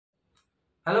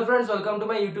Hello friends, welcome to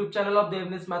my YouTube channel of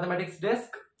Debneel's Mathematics Desk.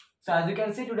 So as you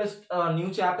can see, today's new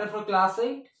chapter for class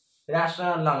 8,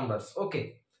 rational numbers.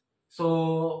 Okay,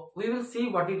 so we will see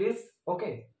what it is.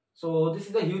 Okay, so this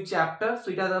is a huge chapter, so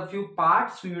it has a few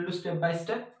parts. We will do step by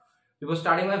step. Before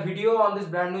starting my video on this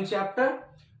brand new chapter,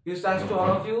 huge thanks to all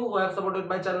of you who have supported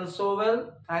my channel so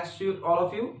well. Thanks to all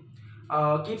of you.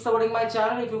 Keep supporting my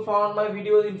channel if you found my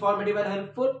videos informative and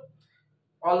helpful.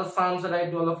 All the sums that I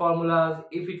do, all the formulas,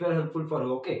 if it were helpful for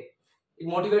you. Okay, it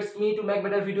motivates me to make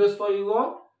better videos for you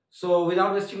all. So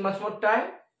without wasting much more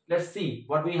time, let's see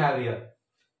what we have here.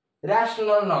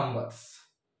 Rational numbers.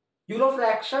 You know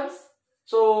fractions?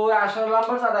 So rational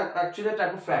numbers are actually a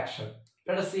type of fraction.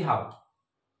 Let us see how.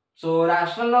 So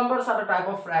rational numbers are a type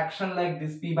of fraction like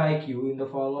this p by q in the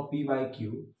form of p by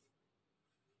q,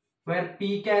 where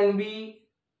p can be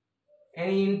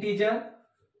any integer,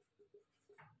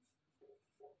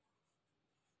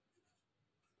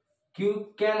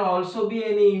 q can also be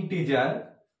any integer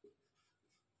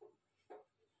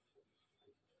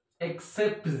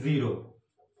except 0.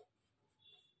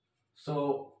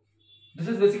 So this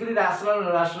is basically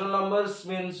rational numbers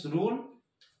means rule,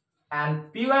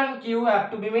 and p and q have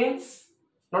to be means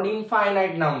not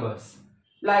infinite numbers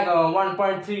like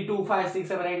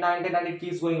 1.325678910 and it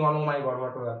keeps going on. Oh my god,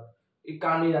 whatever. It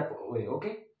can't be that way.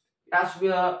 Okay, it has to be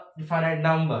a definite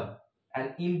number,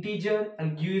 an integer,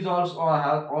 and q is also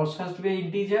has to be an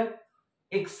integer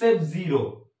except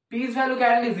 0. P's value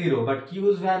can be 0, but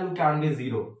q's value can be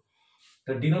 0.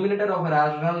 The denominator of a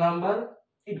rational number,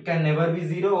 it can never be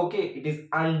 0. Okay, it is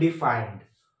undefined.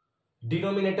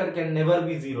 Denominator can never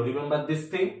be 0. Remember this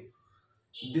thing.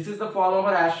 This is the form of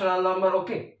a rational number.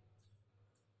 Okay,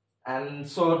 and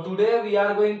so today we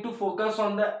are going to focus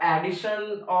on the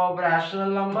addition of rational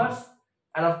numbers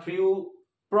and a few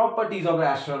properties of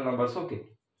rational numbers. Okay,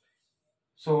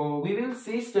 so we will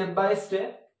see step by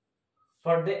step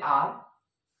what they are.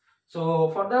 So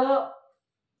for the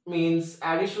means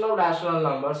addition of rational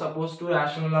numbers, suppose two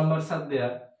rational numbers are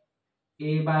there,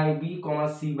 a by b comma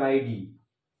c by d.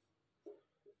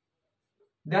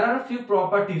 There are a few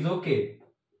properties. Okay,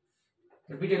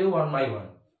 let me tell you one by one.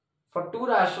 For two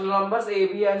rational numbers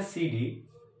ab and cd,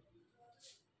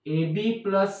 ab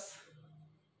plus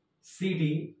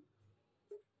cd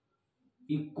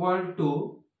equal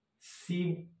to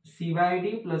c by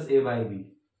d plus a by b.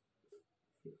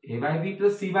 A by b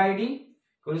plus c by d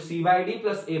equal to c by d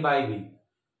plus a by b.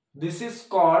 This is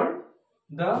called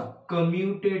the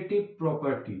commutative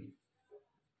property.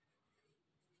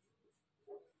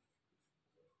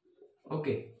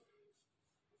 Okay,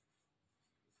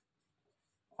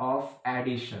 of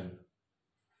addition.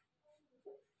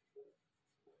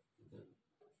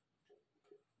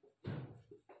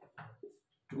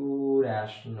 Two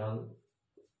rational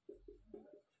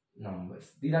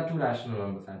numbers. These are two rational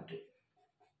numbers actually.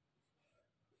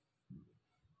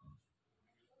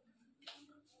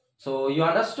 So you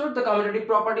understood the commutative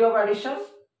property of addition?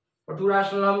 For two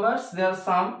rational numbers, their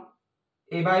sum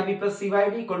a by b plus c by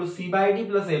d equal to c by d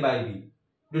plus a by b.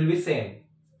 It will be same.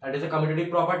 That is a commutative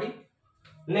property.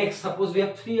 Next, suppose we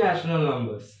have three rational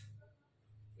numbers,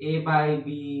 a by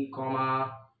b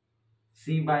comma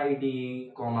c by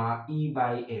d comma e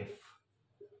by f.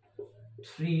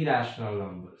 Three rational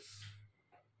numbers.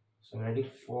 So I'm writing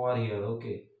 4 here.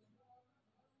 Okay.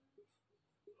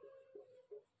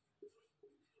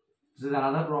 This is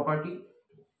another property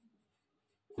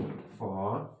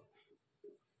for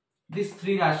these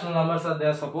three rational numbers are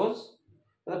there. Suppose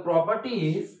the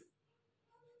property is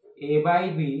a by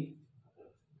b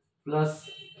plus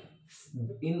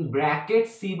in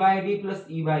brackets c by d plus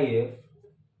e by f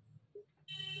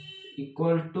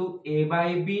equal to a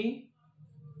by b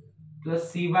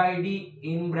plus c by d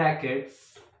in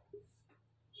brackets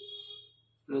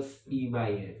plus e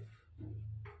by f.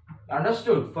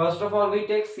 Understood? First of all, we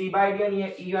take c by d and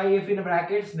e by f in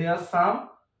brackets. Their sum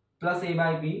plus a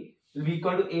by b will be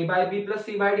equal to a by b plus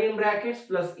c by d in brackets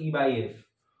plus e by f.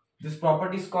 This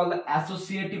property is called the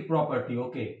associative property.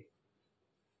 Okay.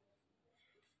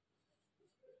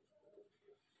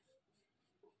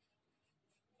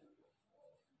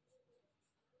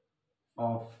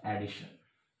 Of addition.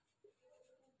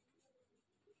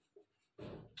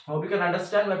 Hope you can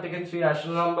understand. We have taken three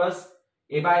rational numbers.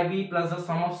 A by b plus the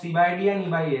sum of c by d and e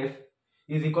by f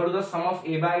is equal to the sum of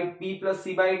a by b plus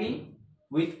c by d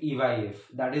with e by f.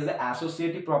 That is the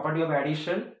associative property of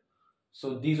addition.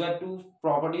 So these are two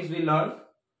properties we learned.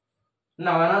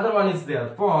 Now another one is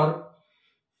there for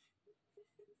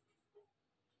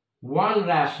one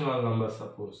rational number.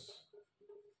 Suppose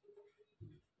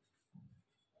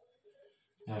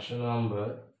rational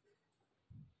number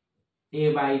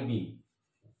a by b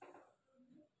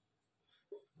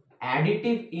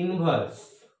additive inverse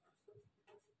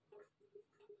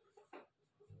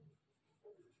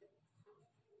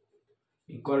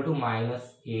equal to minus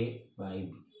a by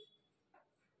b.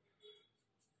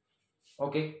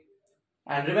 Okay,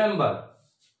 and remember,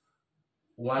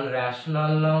 one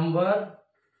rational number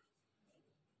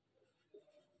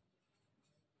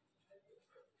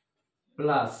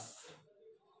plus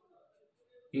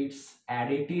its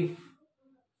additive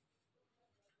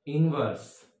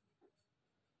inverse,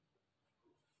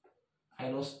 I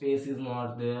know space is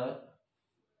not there,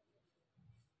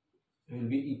 will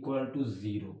be equal to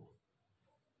 0.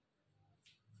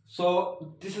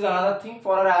 So this is another thing.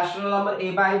 For a rational number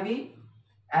a by b,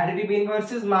 additive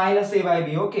inverse is minus a by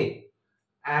b. Okay,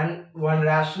 and one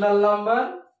rational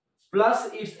number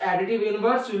plus its additive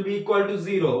inverse will be equal to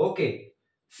 0. Okay,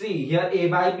 see here, a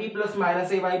by b plus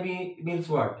minus a by b means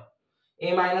what?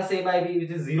 A minus a by b, which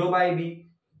is 0 by b.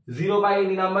 0 by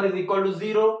any number is equal to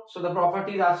 0, so the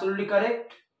property is absolutely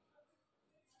correct.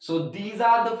 So these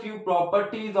are the few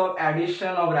properties of addition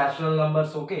of rational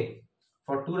numbers. Okay,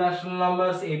 for two rational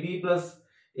numbers ab plus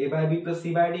a by b plus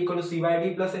c by d equal to c by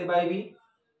d plus a by b,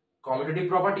 commutative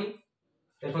property.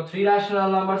 Then for three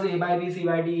rational numbers a by b, c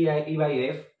by d, e by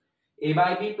f, a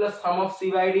by b plus sum of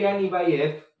c by d and e by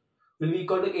f will be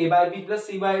equal to a by b plus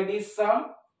c by d sum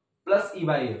plus e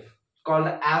by f, called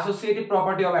the associative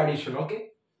property of addition. Okay,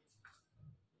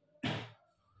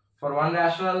 for one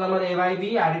rational number a by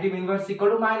b, additive inverse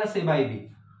equal to minus a by b,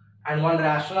 and one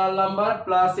rational number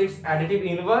plus its additive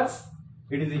inverse,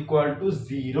 it is equal to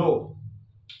 0.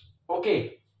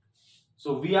 Okay,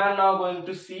 so we are now going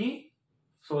to see.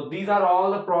 So these are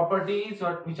all the properties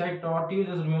which I taught you.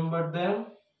 Just remember them.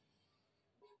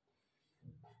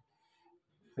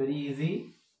 Very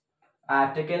easy. I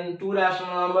have taken two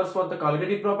rational numbers for the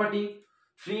commutative property,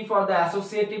 3 for the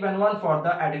associative, and 1 for the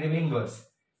additive inverse.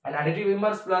 And additive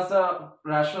inverse plus a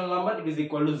rational number, it is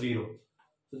equal to 0.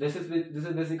 So this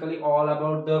is basically all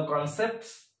about the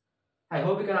concepts. I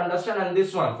hope you can understand. And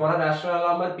this one, for a rational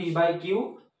number p by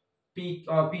q, p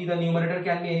the numerator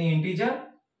can be any integer,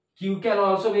 q can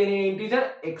also be any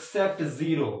integer except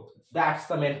 0. That's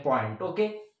the main point.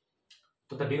 Okay,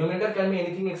 so the denominator can be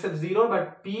anything except 0,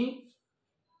 but p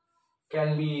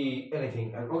can be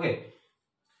anything. Okay,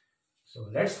 so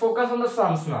let's focus on the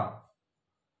sums now.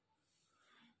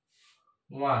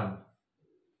 1,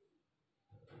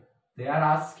 they are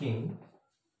asking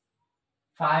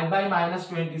 5 by minus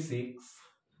 26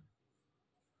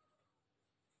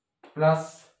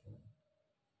 plus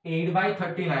 8 by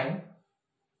 39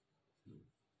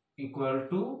 equal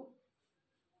to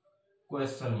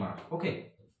question mark.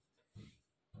 Okay,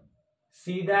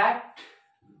 see that,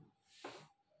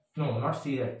 no, not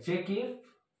see that, check if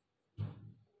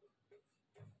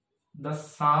the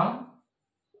sum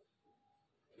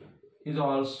is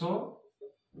also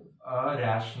a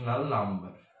rational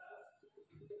number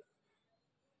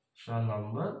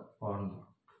or not.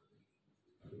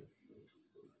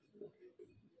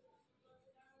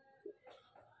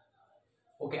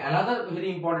 Okay, another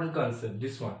very important concept,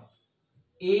 this one,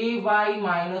 a by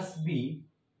minus b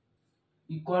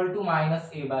equal to minus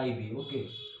a by b. Okay,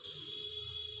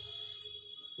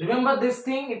 remember this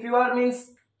thing. If you are you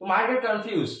might get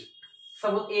confused.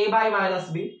 Suppose a by minus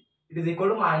b, it is equal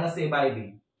to minus a by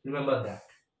b. Remember that.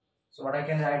 So what I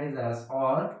can write is as,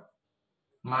 or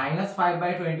minus 5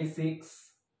 by 26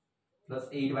 plus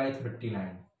 8 by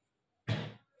 39.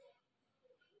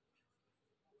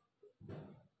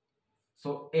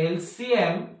 So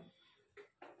LCM,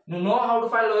 you know how to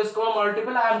find lowest common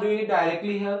multiple. I am doing it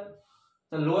directly here.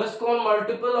 The lowest common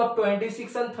multiple of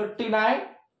 26 and 39,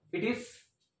 it is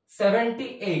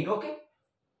 78. Okay,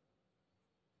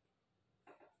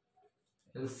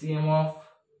 LCM of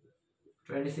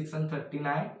 26 and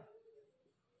 39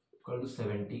 equal to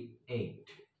 78.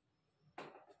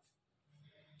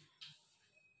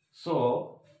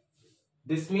 So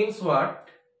this means what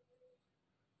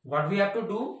we have to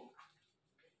do,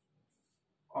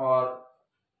 or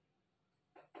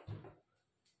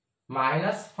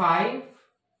minus 5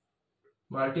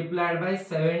 multiplied by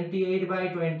 78 by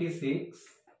 26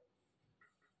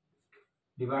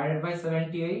 divided by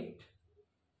 78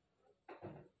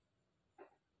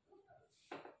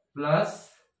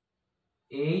 plus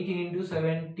 8 into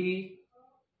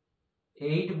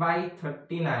 78 by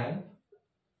 39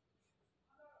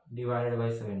 divided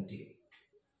by 78.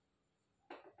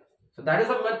 So that is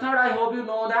a method. I hope you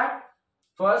know that.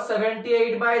 First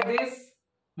 78 by this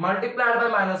multiplied by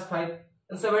minus 5,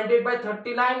 and 78 by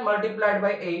 39 multiplied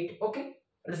by 8. Okay,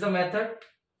 that is the method.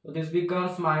 So this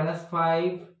becomes minus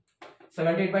 5,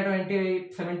 78 by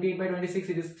 28, 78 by 26,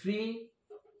 it is 3,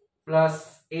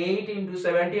 plus 8 into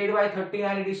 78 by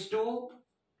 39, it is 2.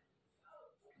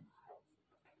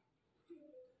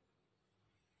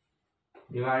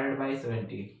 Divided by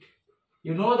 78.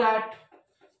 You know that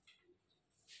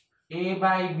a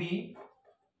by b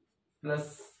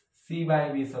plus c by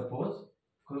b, suppose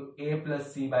a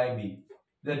plus c by b.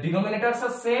 The denominators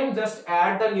are same, just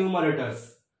add the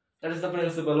numerators. That is the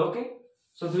principle, okay?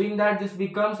 So doing that, this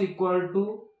becomes equal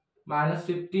to minus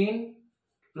 15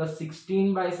 plus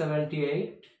 16 by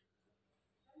 78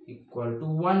 equal to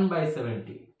 1 by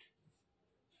 78.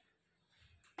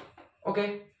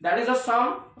 Okay, that is a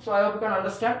sum. So I hope you can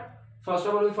understand. First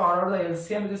of all, we found out the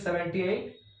LCM, which is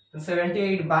 78. Then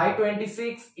 78 by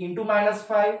 26 into minus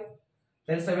 5.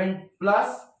 Then 7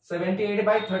 plus 78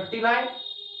 by 39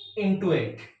 into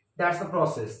 8. That's the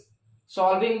process.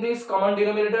 Solving these common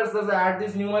denominators, thus add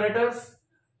these numerators.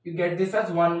 You get this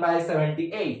as 1 by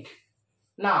 78.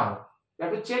 Now, you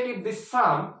have to check if this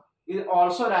sum is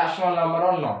also rational number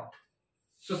or not.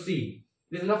 So see,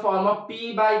 this is in the form of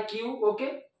P by Q,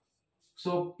 okay?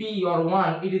 So P or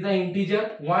 1, it is an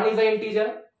integer. 1 is an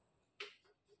integer.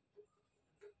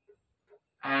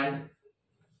 And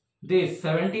this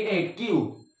 78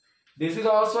 Q, this is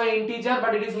also an integer,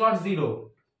 but it is not 0.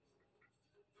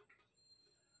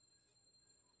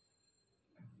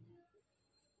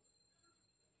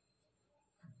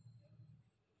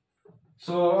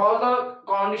 So all the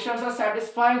conditions are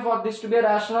satisfying for this to be a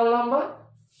rational number.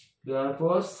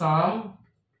 Therefore, sum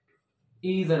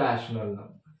is a rational number.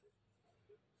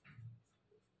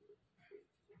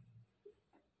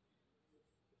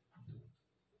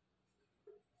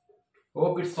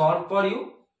 Hope it's solved for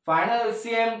you. Find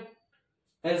LCM.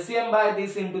 LCM by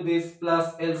this into this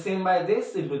plus LCM by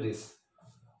this into this.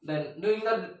 Then doing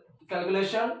the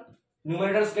calculation,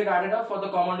 numerators get added up for the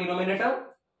common denominator.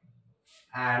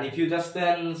 And if you just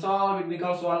then solve, it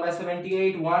becomes 1 by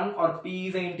 78. 1 or P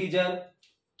is an integer.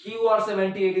 Q or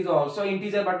 78 is also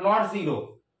integer but not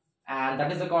 0. And that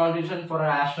is the condition for a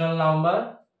rational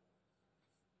number.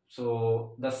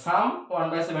 So the sum 1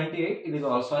 by 78, it is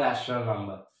also a rational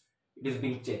number. It is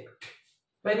being checked.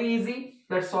 Very easy.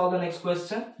 Let's solve the next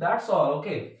question. That's all.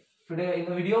 Okay. Today in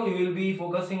the video, we will be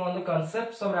focusing on the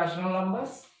concepts of rational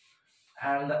numbers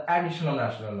and the addition of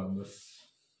rational numbers.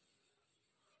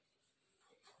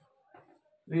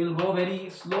 We will go very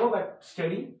slow but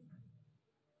steady.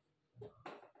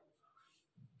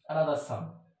 Another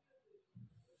sum.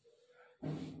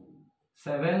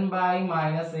 7 by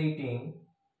minus 18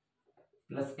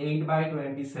 plus 8 by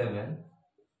 27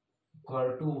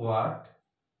 equal to what?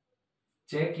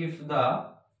 Check if the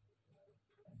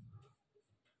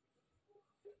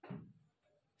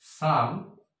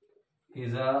sum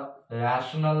is a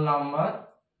rational number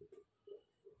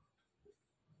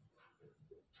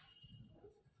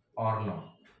or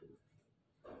not.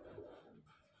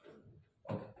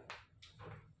 Okay.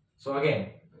 So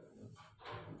again,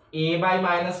 a by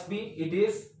minus b, it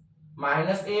is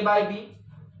minus a by b,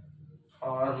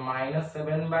 or minus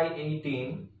 7 by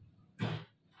 18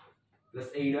 plus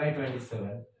 8 by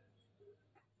 27.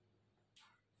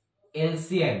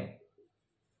 LCM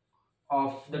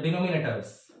of the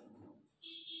denominators.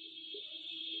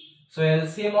 So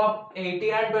LCM of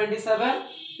 18 and 27,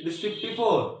 it is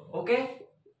 54. Okay.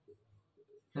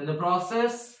 Then the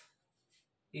process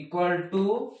equal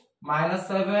to minus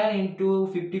 7 into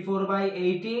 54 by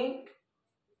 18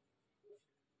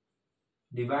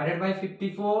 divided by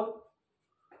 54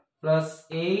 plus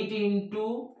 8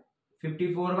 into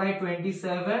 54 by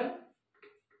 27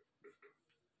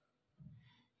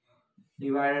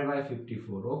 divided by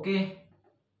 54. Okay.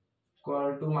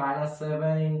 Equal to minus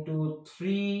 7 into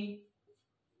 3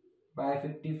 by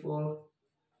 54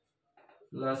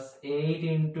 plus 8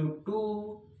 into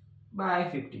 2 by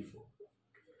 54.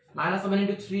 Minus 7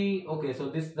 into 3. Okay, so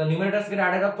this the numerators get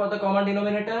added up for the common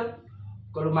denominator.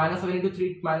 Equal to minus 7 into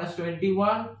 3 minus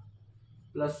 21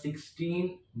 plus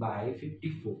 16 by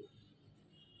 54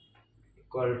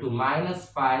 equal to minus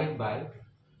 5 by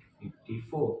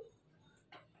 54.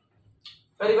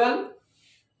 Very well.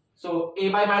 So a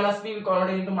by minus b we convert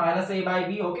it into minus a by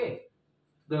b. Okay,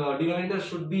 the denominator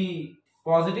should be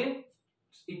positive.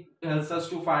 It helps us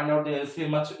to find out the LCM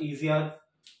much easier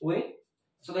way.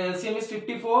 So the LCM is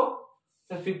 54.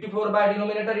 So 54 by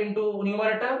denominator into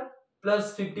numerator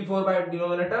plus 54 by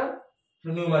denominator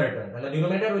to numerator, and the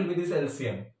denominator will be this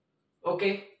LCM.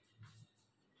 Okay.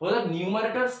 For the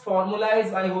numerator's formula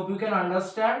is, I hope you can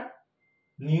understand,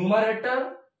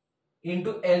 numerator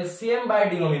into LCM by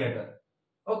denominator.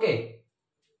 Okay.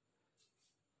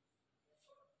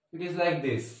 It is like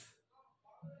this.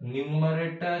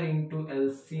 Numerator into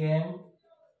LCM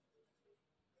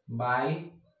by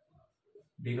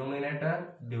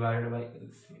denominator divided by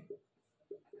LCM.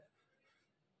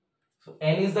 So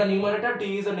n is the numerator,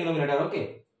 t is the denominator.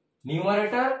 Okay,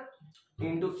 numerator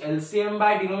into LCM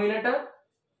by denominator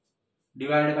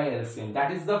divided by LCM.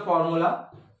 That is the formula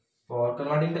for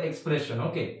converting the expression.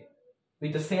 Okay,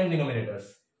 with the same denominators.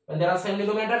 When there are same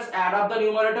denominators, add up the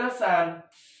numerators and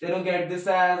then you get this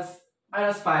as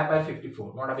minus 5 by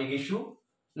 54. Not a big issue.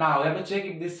 Now we have to check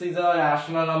if this is a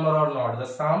rational number or not. The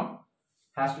sum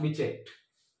has to be checked.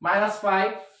 Minus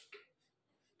 5,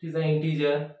 it is an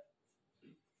integer.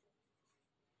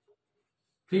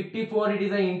 54, it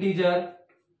is an integer,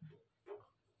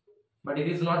 but it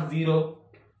is not 0.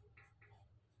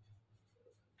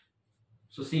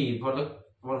 So see, for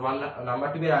one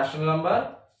number to be a rational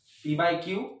number, p by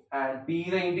q, and p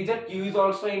is an integer, q is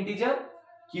also an integer,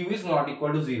 q is not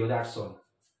equal to 0. That's all.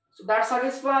 So that's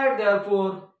satisfied.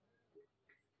 Therefore,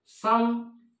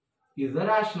 sum is a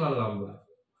rational number.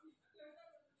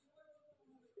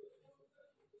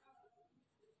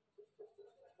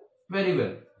 Very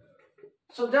well.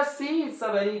 So just see, it's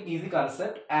a very easy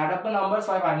concept. Add up the numbers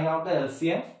by finding out the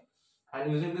LCM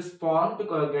and using this form to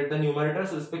get the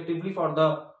numerators respectively for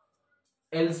the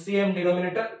LCM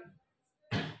denominator.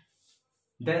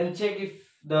 Then check if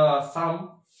the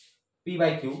sum p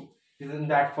by q is in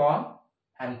that form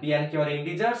and p and q are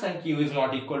integers and q is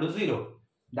not equal to 0.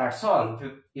 That's all.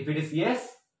 If it is yes,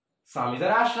 sum is a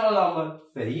rational number.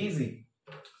 Very easy.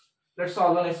 Let's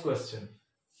solve the next question.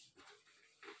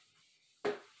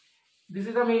 This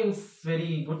is a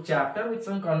very good chapter with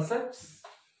some concepts,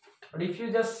 but if you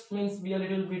just be a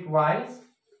little bit wise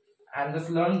and just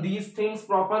learn these things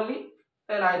properly,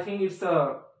 then I think it's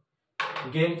a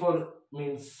game for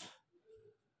an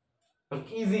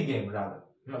easy game rather,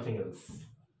 nothing else.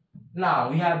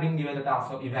 Now we have been given the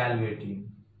task of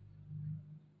evaluating.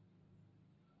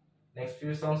 Next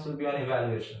few sums will be on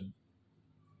evaluation.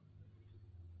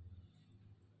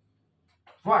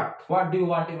 What do you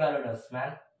want to evaluate us,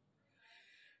 man?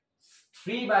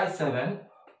 3 by 7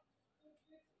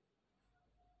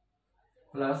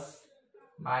 plus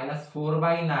minus 4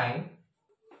 by 9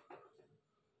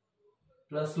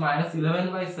 plus minus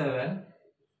 11 by 7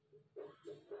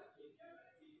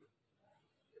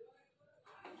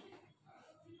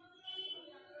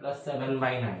 plus 7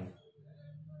 by 9.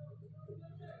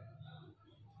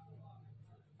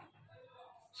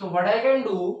 So what I can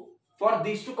do, for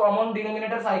these two common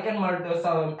denominators I can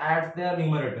add their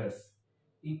numerators.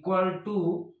 Equal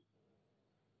to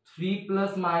 3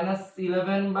 plus minus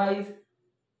 11 by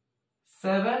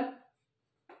 7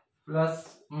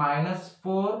 plus minus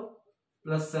 4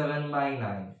 plus 7 by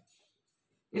 9.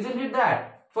 Isn't it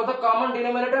that? For the common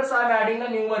denominators I am adding the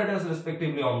numerators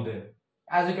respectively on them,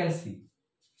 as you can see.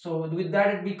 So with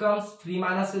that it becomes 3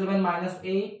 minus 11 minus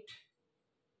 8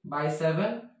 by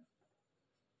 7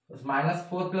 plus minus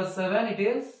 4 plus 7, it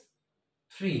is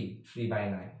 3 by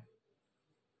 9.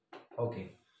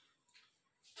 Okay,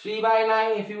 3 by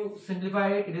 9, if you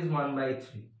simplify it, it is 1 by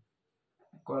 3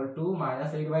 equal to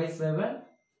minus 8 by 7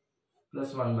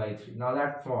 plus 1 by 3. Now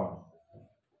that form,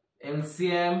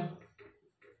 LCM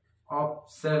of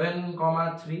 7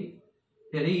 comma 3,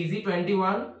 very easy,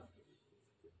 21.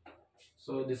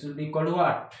 So this will be equal to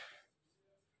what?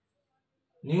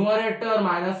 Numerator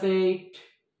minus 8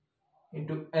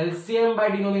 into LCM by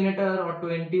denominator, or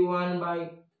 21 by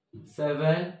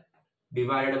 7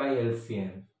 divided by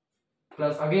LCM,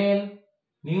 plus again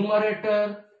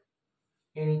numerator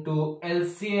into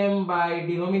LCM by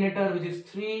denominator, which is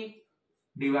 3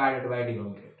 divided by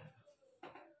denominator,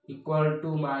 equal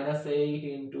to minus 8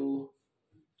 into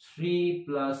 3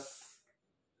 plus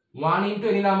 1 into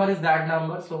any number is that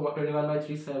number. So 21 by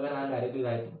 3, 7, I am directly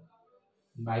writing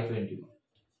by 21.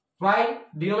 Why?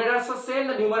 Denominators are same,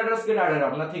 the numerators get added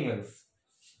up, nothing else.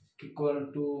 Equal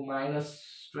to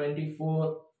minus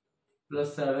 24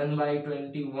 plus 7 by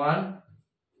 21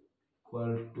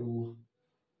 equal to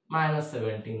minus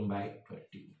 17 by 20.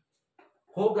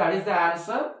 Hope that is the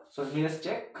answer. So let me just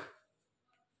check.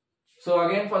 So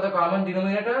again, for the common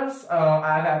denominators,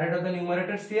 I have added up the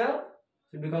numerators here.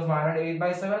 So it becomes minus 8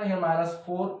 by 7, here minus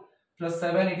 4 plus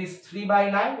 7, it is 3 by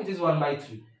 9, which is 1 by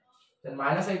 3. Then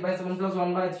minus 8 by 7 plus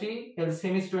 1 by 3,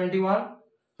 LCM is 21.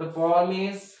 The form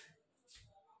is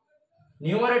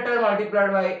numerator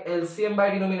multiplied by LCM by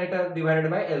denominator divided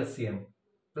by LCM,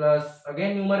 plus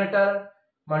again numerator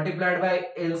multiplied by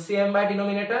LCM by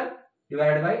denominator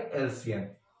divided by LCM.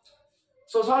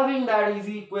 So solving that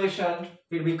easy equation,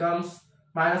 it becomes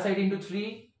minus 8 into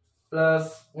 3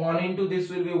 plus 1 into this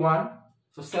will be 1.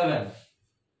 So 7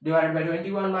 divided by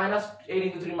 21 minus 8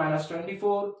 into 3 minus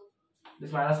 24.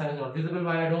 This minus sign is not visible,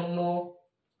 why I don't know.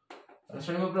 Minus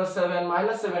 24 plus 7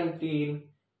 minus 17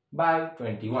 by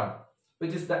 21,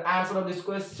 which is the answer of this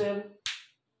question.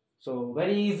 So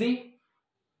very easy.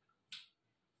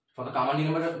 For the common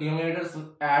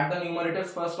denominators, add the numerators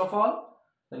first of all,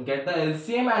 then get the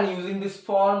LCM and using this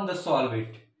form, the solve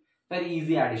it. Very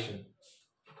easy addition.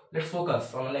 Let's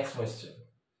focus on the next question.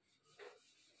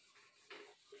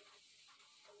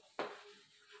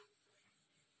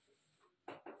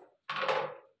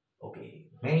 Okay,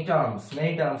 many terms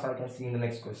I can see in the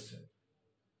next question.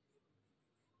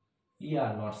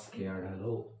 Yeah, not scared,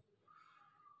 hello.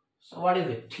 So what is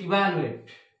it? Evaluate.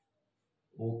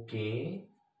 Okay,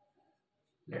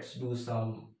 let's do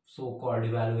some so-called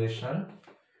evaluation.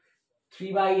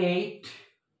 3 by 8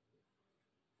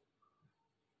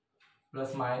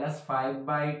 plus minus 5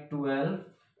 by 12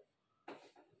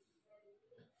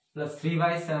 plus 3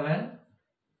 by 7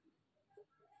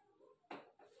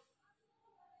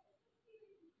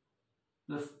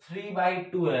 plus 3 by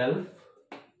 12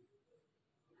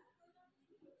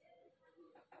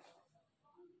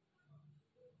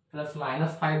 plus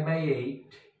minus 5 by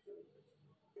 8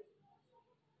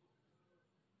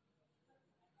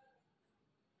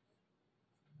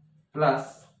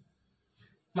 plus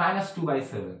minus 2 by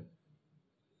 7.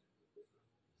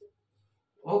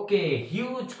 Okay,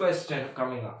 huge question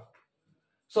coming up.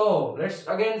 So let's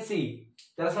again see.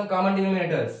 There are some common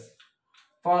denominators.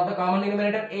 For the common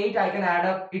denominator 8, I can add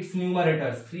up its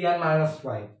numerators 3 and minus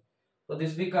 5. So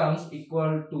this becomes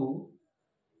equal to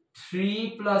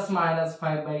 3 plus minus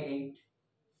 5 by 8.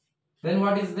 Then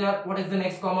what is the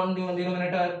next common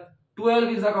denominator? 12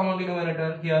 is the common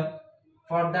denominator here.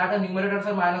 For that, the numerators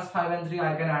are minus 5 and 3.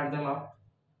 I can add them up.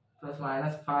 Plus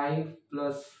minus 5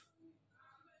 plus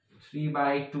 3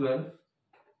 by 12.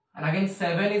 And again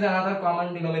 7 is another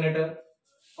common denominator.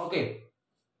 Okay.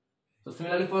 So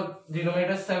similarly for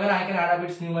denominator 7, I can add up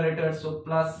its numerators. So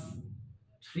plus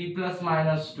 3 plus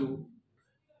minus 2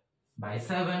 by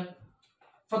 7.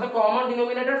 For the common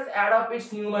denominators, add up its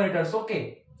numerators.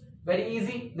 Okay. Very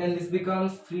easy. Then this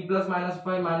becomes 3 plus minus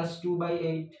 5 minus 2 by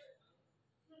 8.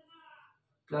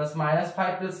 Plus minus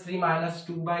 5 plus 3 minus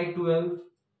 2 by 12.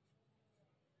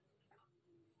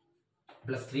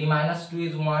 Plus 3 minus 2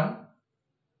 is 1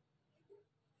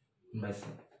 by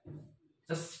 7.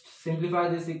 Just simplify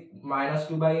this. Minus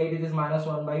 2 by 8, it is minus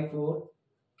 1 by 4.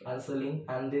 Cancelling.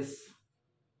 And this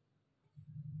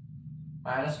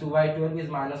minus 2 by 12 is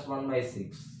minus 1 by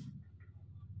 6.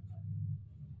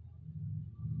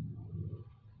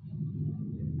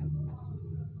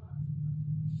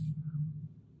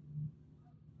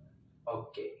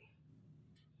 Okay.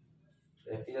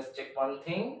 Let me just check one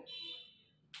thing.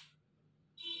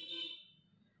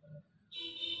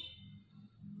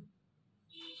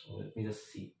 So let me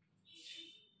just see.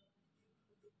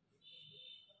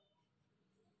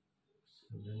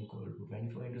 7 equal to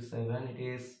 24 into 7, it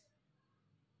is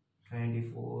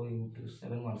 24 into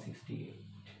 7, 168.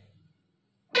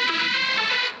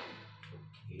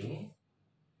 Okay.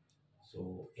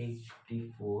 So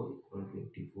 84 equal to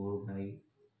 84 by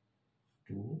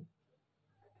 2.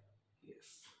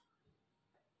 Yes.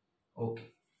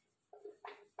 Okay.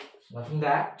 So nothing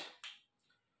that.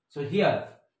 So here.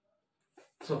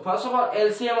 So first of all,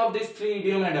 LCM of these three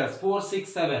denominators 4,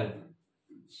 6, 7.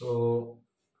 So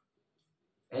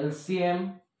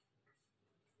LCM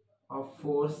of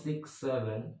 4, 6,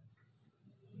 7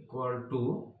 equal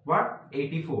to what?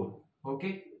 84.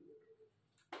 Okay.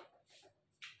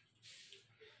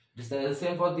 This is the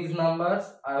LCM for these numbers.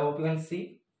 I hope you can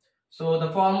see. So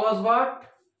the form was what?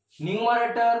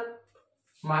 Numerator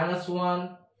minus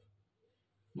 1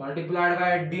 multiplied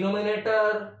by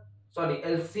denominator. Sorry,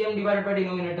 LCM divided by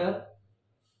denominator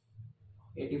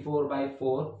 84 by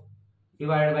 4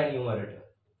 divided by numerator.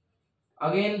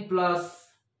 Again plus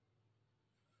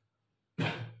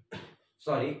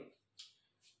sorry,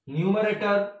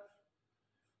 numerator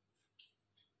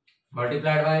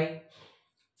multiplied by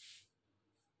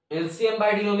LCM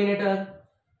by denominator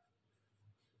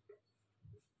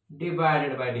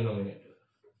divided by denominator.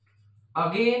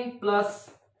 Again plus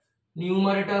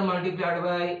numerator multiplied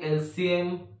by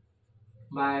LCM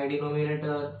by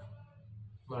denominator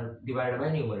divided by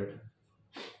numerator.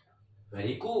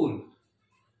 Very cool.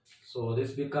 So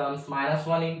this becomes minus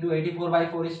 1 into 84 by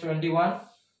 4 is 21.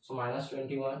 So minus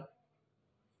 21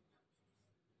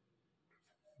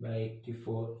 by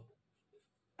 84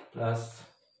 plus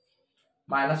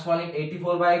minus 1 into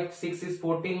 84 by 6 is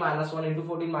 14. Minus 1 into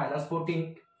 14 minus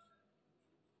 14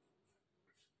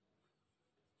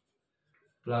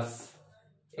 plus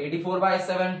 84 by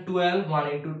 7 12.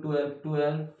 1 into 12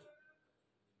 12.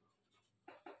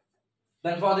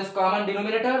 Then for this common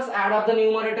denominators, add up the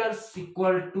numerators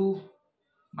equal to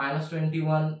minus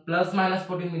 21 plus minus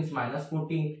 14 means minus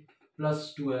 14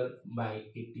 plus 12 by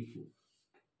 84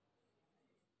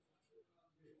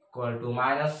 equal to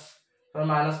minus, from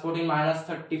minus 14 minus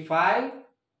 35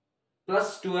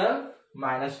 plus 12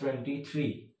 minus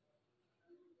 23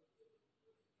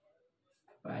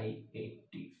 by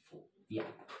 84. Yeah,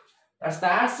 that's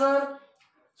the answer.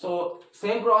 So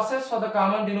same process for the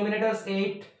common denominators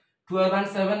 8, 12 and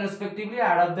 7 respectively.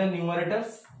 Add up the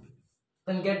numerators.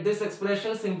 Then get this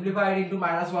expression simplified into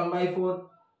minus 1 by 4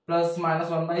 plus minus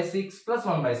 1 by 6 plus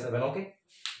 1 by 7. Okay.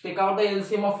 Take out the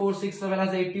LCM of 4, 6, 7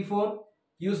 as 84.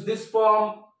 Use this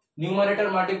form.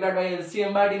 Numerator multiplied by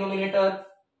LCM by denominator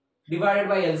divided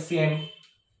by LCM.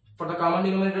 For the common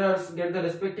denominators, get the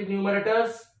respective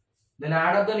numerators. Then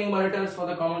add up the numerators for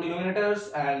the common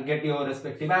denominators and get your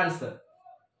respective answer.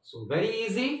 So very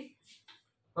easy.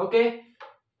 Okay.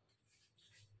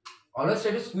 Always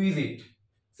try to squeeze it.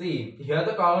 See, here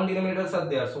the common denominators are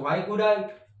there. So why could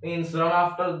I means run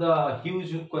after the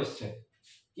huge question?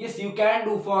 Yes, you can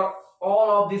do for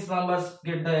all of these numbers,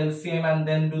 get the LCM and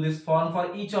then do this form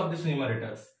for each of these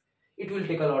numerators. It will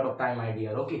take a lot of time, my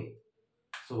dear. Okay.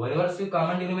 So wherever see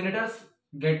common denominators,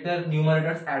 get their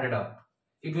numerators added up.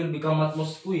 It will become much more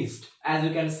squeezed, as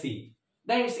you can see.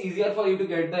 Then it's easier for you to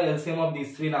get the LCM of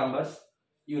these three numbers.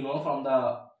 You know from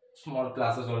the small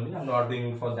classes only. I'm not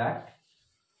doing it for that.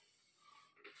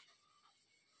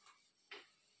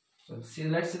 So let's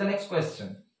see the next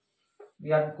question.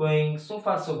 We are going so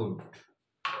far so good.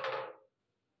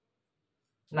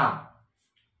 Now,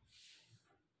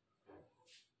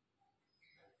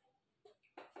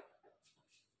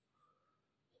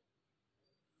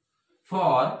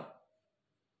 for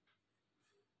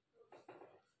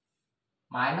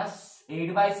minus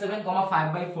 8 by 7 comma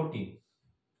 5 by 14,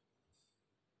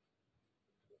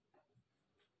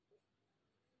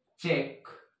 check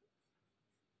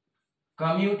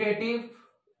commutative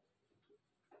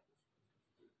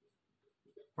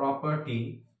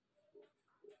property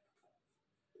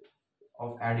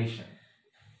of addition.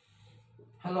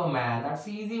 Hello man, that's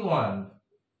the easy one.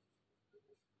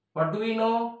 What do we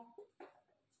know?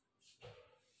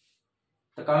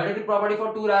 The commutative property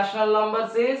for two rational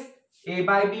numbers is a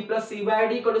by b plus c by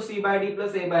d equal to c by d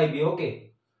plus a by b.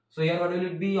 Okay. So here what will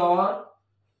it be? Or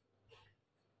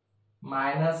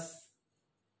minus,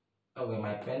 okay,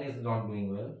 my pen is not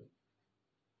doing well.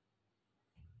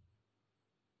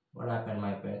 What happened?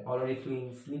 My pen already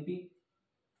feeling sleepy?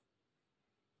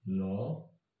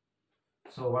 No.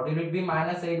 So what will it be?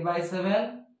 Minus 8 by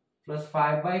 7 plus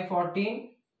 5 by 14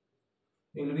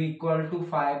 will be equal to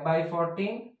 5 by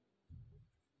 14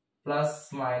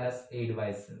 plus minus 8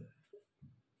 by 7.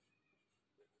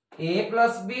 A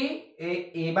plus b,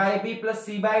 a by b plus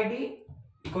c by d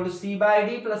equal to c by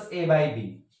d plus a by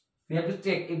b. We have to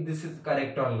check if this is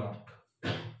correct or not.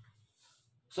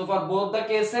 So for both the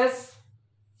cases,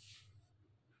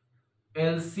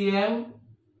 LCM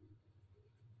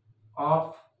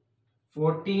of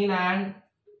 14 and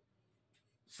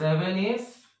 7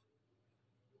 is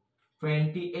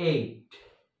 28.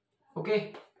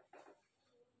 Okay.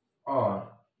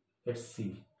 Or let's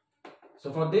see.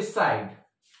 So for this side,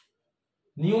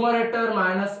 numerator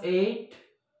minus 8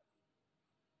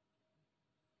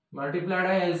 multiplied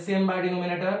by LCM by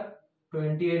denominator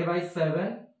 28 by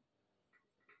 7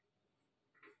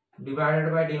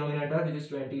 divided by denominator, which is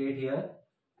 28 here,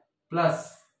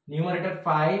 plus numerator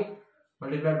 5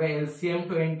 multiplied by LCM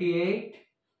 28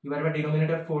 divided by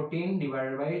denominator 14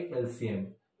 divided by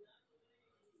LCM.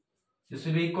 This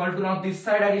will be equal to, now this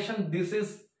side addition, this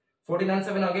is 14 and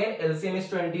 7 again, LCM is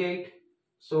 28.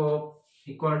 So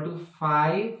equal to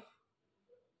 5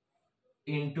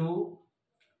 into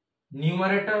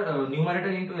numerator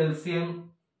into LCM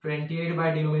 28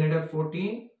 by denominator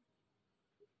 14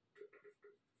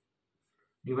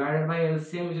 divided by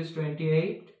LCM, which is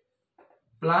 28,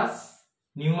 plus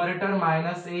numerator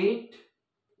minus 8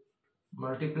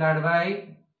 multiplied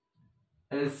by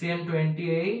LCM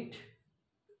 28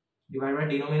 divided by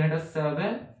denominator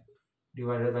 7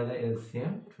 divided by the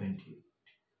LCM 28.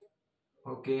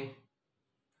 Okay,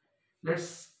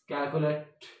 let's calculate.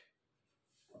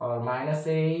 Or minus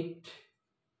 8.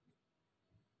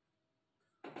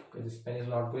 Okay, this pen is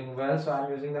not going well, so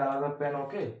I'm using another pen.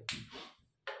 Okay,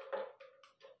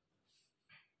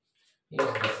 use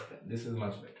this pen. This is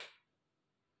much better.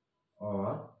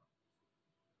 Or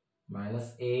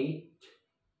minus 8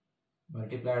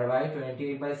 multiplied by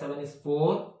 28 by 7 is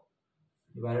 4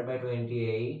 divided by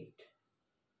 28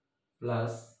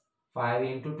 plus 5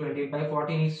 into 28 by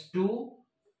 14 is 2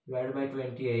 divided by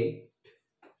 28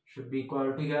 should be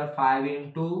equal to, here 5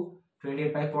 into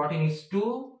 28 by 14 is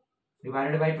 2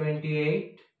 divided by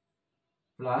 28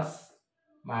 plus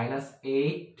minus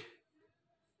 8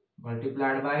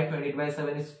 multiplied by 28 by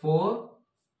 7 is 4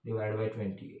 divided by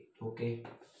 28. Okay.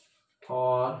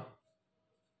 Or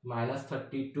minus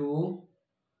 32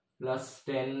 plus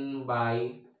 10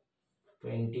 by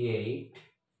 28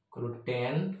 equal to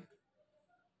 10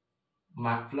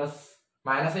 plus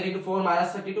minus 8 into 4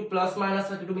 minus 32 plus minus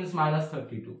 32 means minus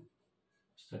 32.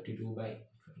 32 by 20.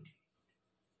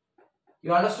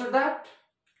 You understood that?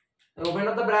 Open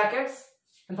up the brackets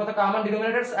and for the common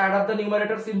denominators add up the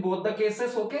numerators in both the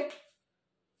cases. Okay.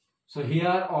 So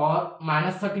here or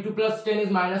minus 32 plus 10 is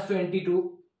minus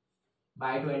 22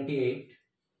 by 28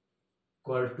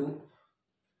 equal to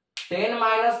 10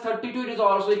 minus 32, it is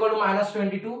also equal to minus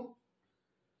 22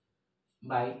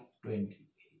 by 28.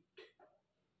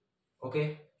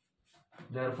 Okay.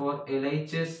 Therefore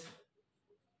LHS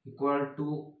equal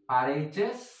to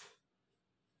RHS.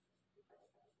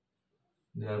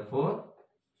 Therefore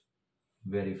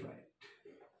verified.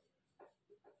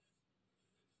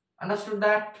 Understood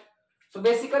that? So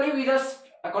basically we just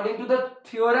according to the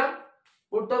theorem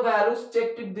put the values,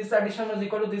 checked if this addition is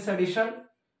equal to this addition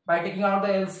by taking out the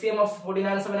LCM of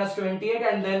 49 7 as 28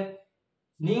 and then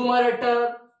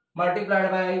numerator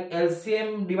multiplied by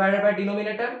LCM divided by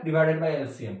denominator divided by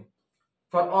LCM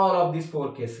for all of these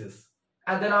four cases.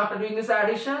 And then after doing this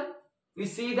addition we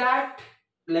see that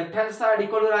left hand side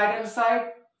equal to right hand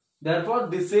side. Therefore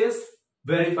this is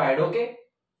verified. Okay.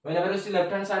 Whenever you see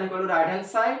left hand side equal to right hand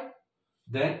side,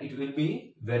 then it will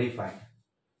be verified.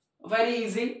 Very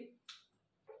easy.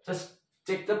 Just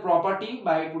check the property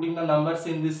by putting the numbers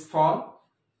in this form.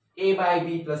 A by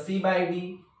B plus C by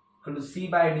D equal to C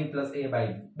by D plus A by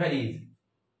B. Very easy.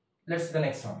 Let's see the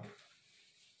next one.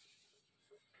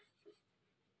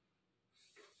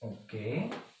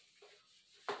 Okay.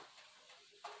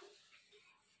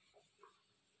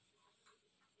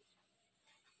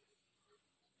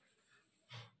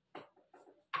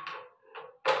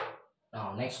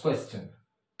 Now next question.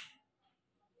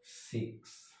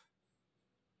 6.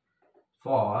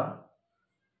 For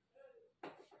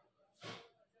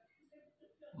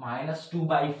minus 2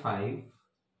 by 5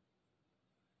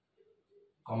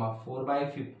 comma 4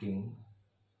 by 15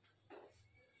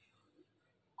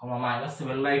 comma minus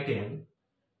 7 by 10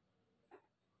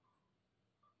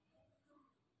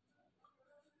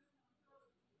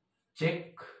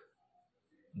 check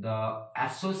the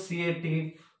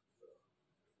associative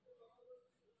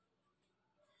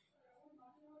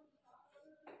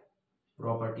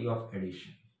property of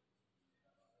addition.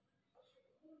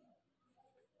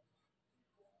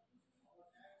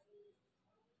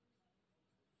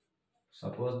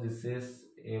 Suppose this is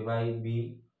A by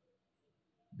B,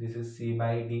 this is C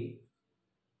by D,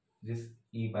 this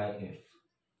E by F.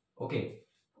 Okay.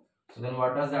 So then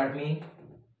what does that mean?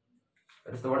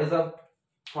 What is the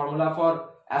formula for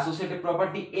associative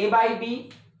property? A by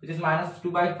B, which is minus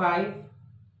 2 by 5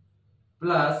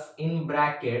 plus in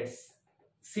brackets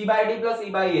C by D plus E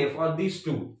by F, or these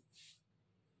two,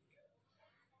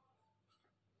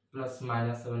 plus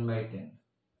minus 7 by 10.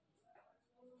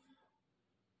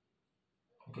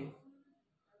 Okay.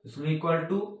 This will be equal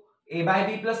to A by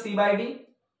B plus C by D,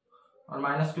 or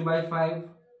minus 2 by 5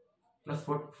 plus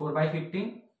 4 by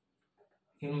 15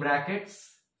 in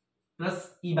brackets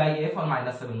plus E by F, or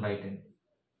minus 7 by 10.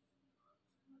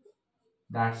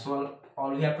 That's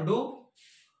all we have to do.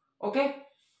 Okay.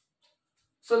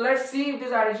 So let's see if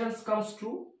this addition comes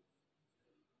true.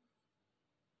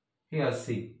 Here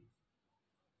see.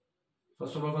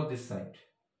 First of all for this side.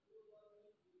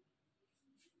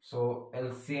 So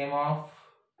LCM of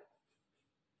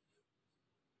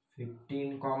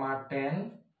 15 comma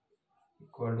 10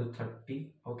 equal to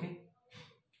 30. Okay.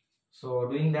 So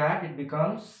doing that it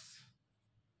becomes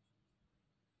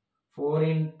 4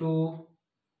 into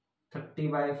 30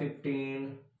 by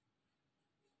 15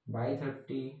 by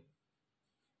 30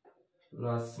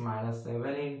 plus minus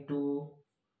 7 into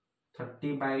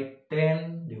 30 by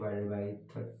 10 divided by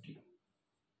 30.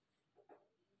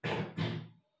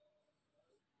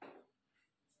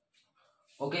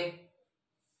 Okay.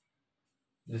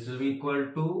 This will be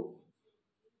equal to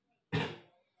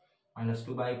minus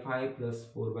 2 by 5 plus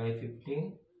 4 by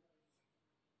 15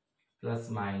 plus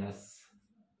minus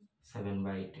 7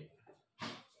 by 10.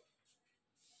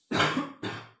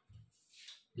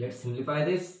 Let's simplify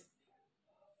this.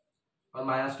 Or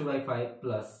minus 2 by 5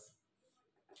 plus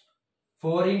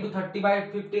 4 into 30 by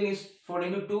 15 is 4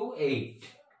 into 2, 8.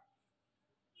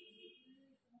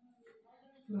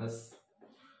 Plus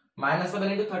minus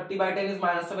 7 into 30 by 10 is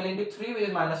minus 7 into 3, which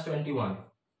is minus 21.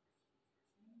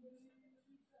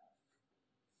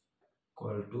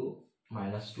 Equal to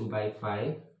minus 2 by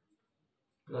 5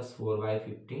 plus 4 by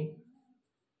 15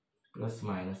 plus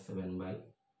minus 7 by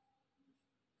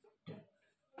 10.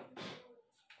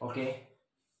 Okay.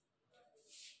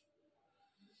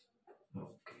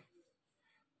 Okay.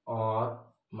 Or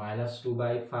minus 2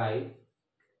 by 5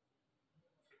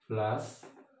 plus,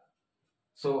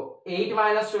 so 8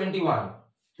 minus 21,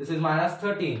 this is minus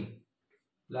 13,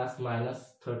 plus minus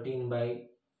 13 by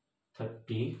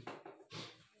 30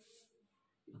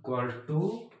 equal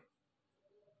to,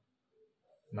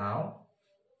 now,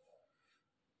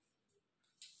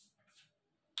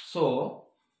 so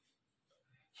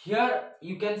here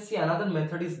you can see another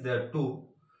method is there too,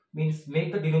 means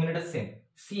make the denominator same.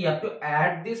 See, you have to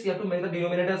add this, you have to make the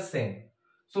denominator same.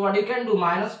 So what you can do,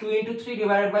 minus 2 into 3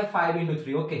 divided by 5 into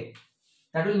 3, okay,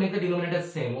 that will make the denominator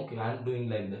same. Okay, I am doing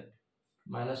like that,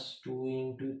 minus 2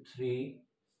 into 3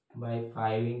 by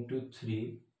 5 into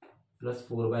 3 plus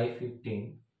 4 by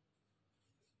 15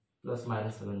 plus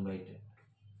minus 7 by 10.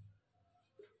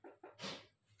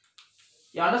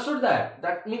 You understood that?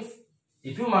 That means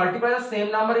if you multiply the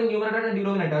same number in numerator and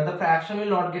denominator, the fraction will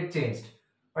not get changed.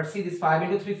 But see, this 5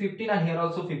 into 3, 15, and here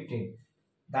also 15.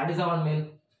 That is our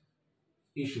main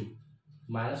issue.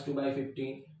 Minus 2 by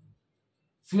 15.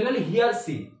 Similarly, here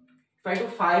see, if I do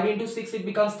 5 into 6, it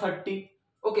becomes 30.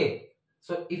 Okay.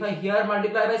 So if I here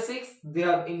multiply by 6, they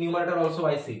are in numerator also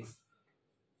by 6.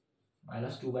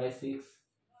 Minus 2 by 6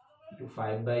 into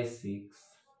 5 by 6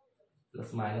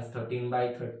 plus minus 13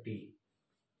 by 30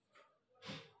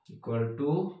 equal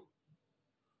to,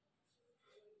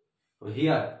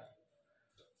 here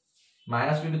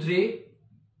minus 2 into 3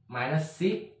 minus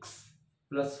 6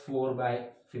 plus 4 by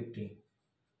 15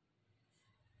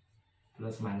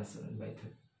 plus minus 7 by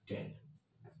 10.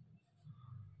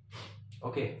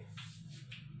 Okay,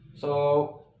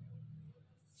 so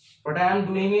what I am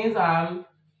doing is I am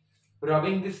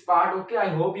rubbing this part. Okay, I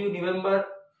hope you remember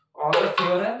all the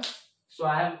theorems. So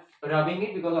I am rubbing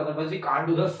it because otherwise we can't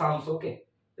do the sums. Okay,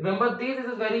 remember this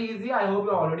is very easy. I hope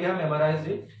you already have memorized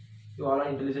it. You all are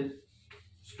intelligent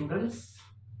students.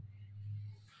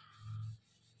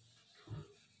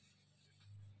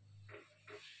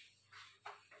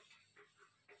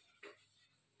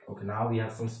 Okay, now we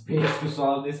have some space to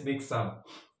solve this big sum.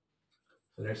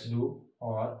 So let's do,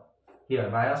 or here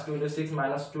minus 2 into 6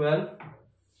 minus 12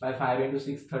 by 5 into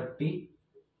 6 30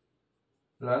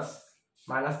 plus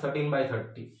minus 13 by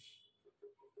 30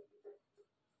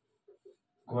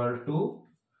 equal to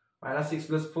minus 6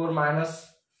 plus 4 minus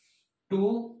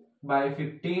 2 by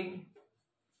 15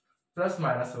 plus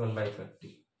minus 7 by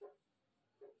 30.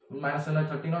 Minus 7 by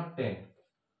 30, not 10.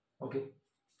 Okay.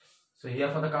 So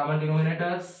here for the common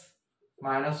denominators,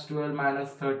 minus 12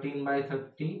 minus 13 by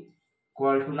 30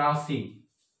 equal to, now see,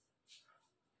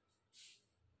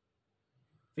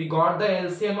 we got the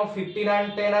LCM of 15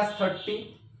 and 10 as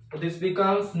 30. So this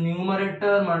becomes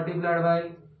numerator multiplied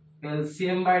by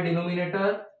LCM by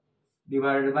denominator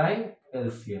divided by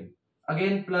LCM.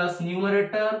 Again plus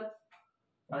numerator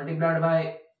multiplied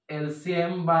by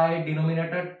LCM by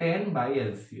denominator 10 by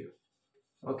LCM.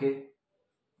 Okay.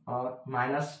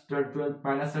 Minus 12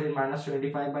 minus 13 minus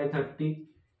 25 by 30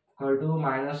 equal to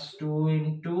minus 2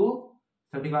 into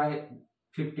 35,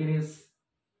 15 is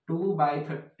 2 by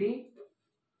 30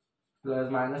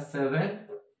 plus minus 7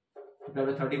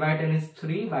 plus 30 by 10 is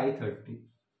 3 by 30.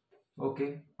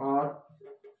 Okay, or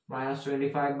minus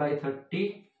 25 by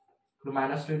 30 to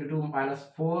minus 22 minus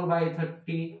 4 by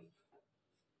 30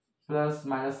 plus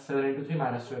minus 7 into 3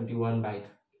 minus 21 by 30.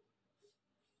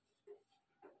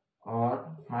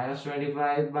 Or minus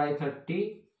 25 by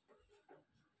 30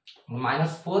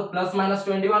 minus 4 plus minus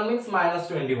 21 means minus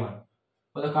 21.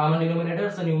 For the common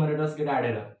denominators, the numerators get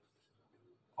added up.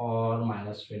 Or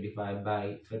minus 25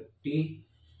 by 30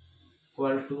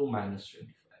 equal to minus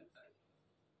 25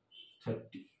 by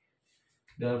 30.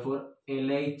 Therefore,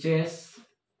 LHS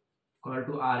equal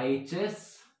to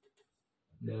RHS.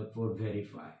 Therefore,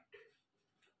 verified.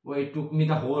 Oh, it took me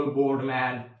the whole board,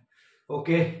 man.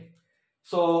 Okay.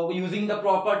 So using the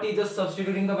property, just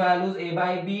substituting the values a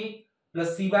by b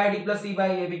plus c by d plus e by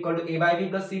f equal to a by b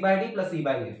plus c by d plus e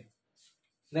by f.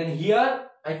 Then here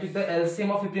I took the LCM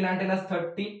of 15 and 10 as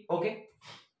 30. Okay.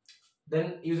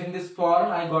 Then using this form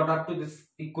I got up to this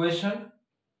equation,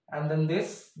 and then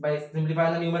this by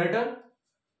simplifying the numerator,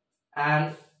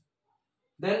 and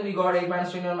then we got 8 minus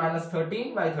 21 minus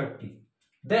 13 by 30.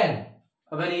 Then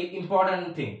a very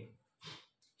important thing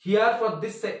here for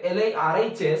this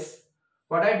LHS,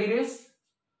 what I did is,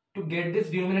 to get this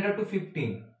denominator to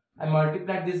 15, I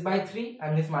multiplied this by 3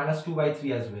 and this minus 2 by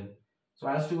 3 as well. So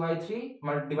minus 2 by 3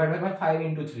 divided by 5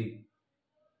 into 3.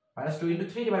 Minus 2 into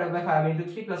 3 divided by 5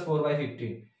 into 3 plus 4 by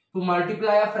 15. To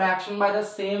multiply a fraction by the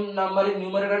same number in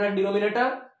numerator and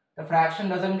denominator, the fraction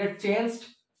doesn't get changed,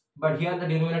 but here the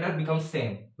denominator becomes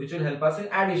same, which will help us in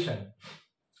addition.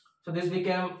 So this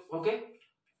became okay,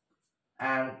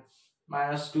 and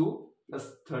minus 2 plus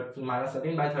 30 minus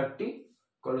 13 by 30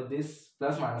 equal to this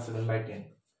plus minus 7 by 10.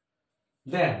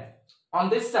 Then on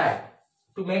this side,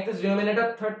 to make this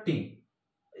denominator 30,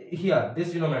 here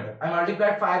this denominator I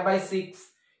multiplied 5 by 6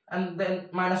 and then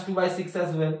minus 2 by 6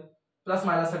 as well, plus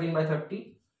minus 13 by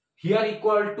 30. Here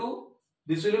equal to,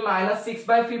 this will be minus 6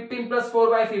 by 15 plus 4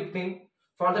 by 15.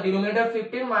 For the denominator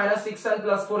 15, minus 6 and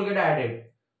plus 4 get added,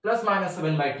 plus minus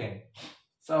 7 by 10.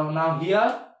 So now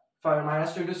here for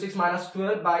minus 26 minus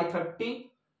 12 by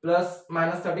 30 plus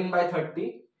minus 13 by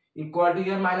 30 equal to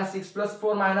here minus 6 plus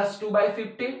 4 minus 2 by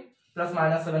 15 plus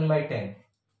minus 7 by 10.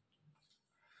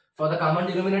 For the common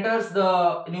denominators,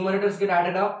 the numerators get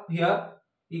added up here,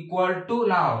 equal to,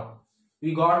 now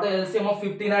we got the LCM of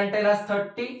 15 and 10 as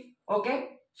 30.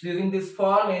 Okay, so using this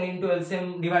form, n into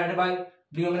LCM divided by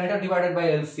denominator divided by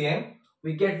LCM,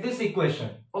 we get this equation.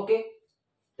 Okay,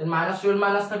 then minus 12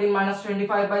 minus 13 minus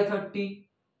 25 by 30.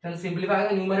 Then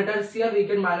simplifying the numerators here, we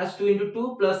get minus 2 into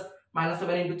 2 plus minus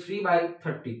 7 into 3 by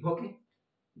 30. Okay,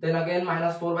 then again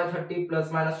minus 4 by 30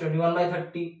 plus minus 21 by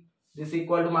 30. This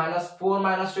equal to minus 4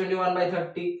 minus 21 by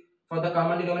 30. For the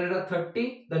common denominator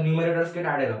 30, the numerators get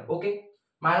added up. Okay,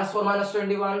 minus 4 minus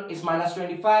 21 is minus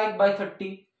 25 by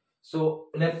 30. So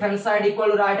left hand side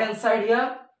equal to right hand side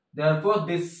here. Therefore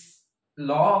this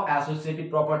law of associative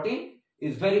property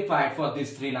is verified for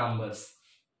these three numbers.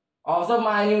 Also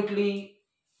minutely,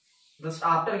 just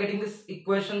after getting this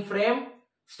equation frame,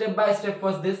 step by step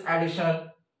was this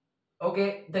addition.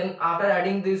 Okay, then after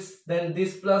adding this, then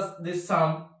this plus this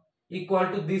sum equal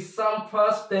to this sum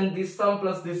first, then this sum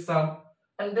plus this sum,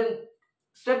 and then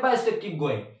step by step keep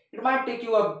going. It might take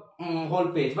you a whole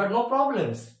page, but no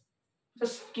problems,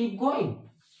 just keep going.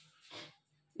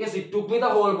 Yes, it took me the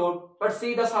whole board, but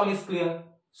see, the sum is clear,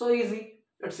 so easy.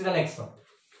 Let's see the next one.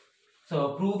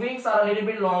 So provings are a little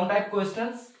bit long type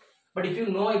questions, but if you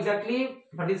know exactly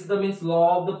what is the means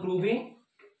law of the proving,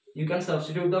 you can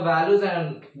substitute the values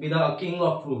and be the king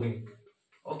of proving.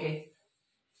 Okay,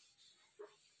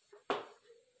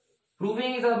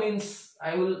 proving is a means,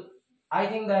 I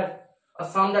think that a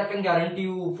sum that can guarantee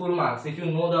you full marks if you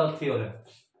know the theorem.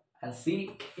 And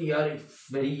see, here it's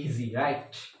very easy,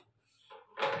 right?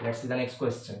 Let's see the next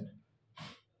question.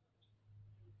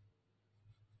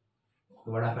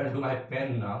 What happened to my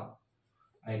pen now?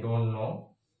 I don't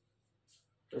know.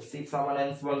 Let's see if someone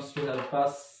else wants to help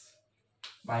us.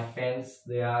 My pens,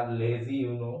 they are lazy,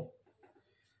 you know.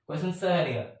 Question 7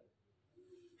 here.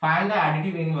 Find the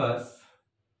additive inverse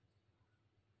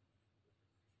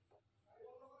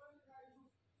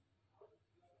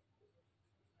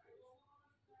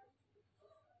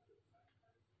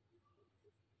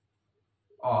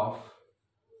of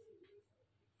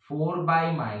 4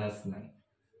 by minus 9.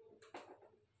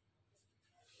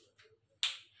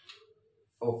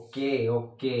 Okay.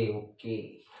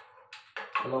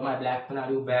 Hello, my black pen,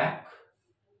 are you back?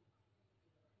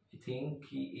 I think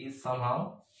he is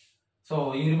somehow.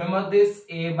 So you remember this,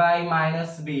 a by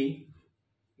minus b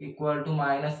equal to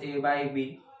minus a by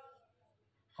b,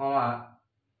 comma,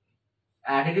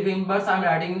 additive inverse I am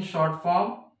writing in short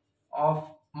form of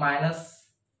minus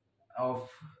of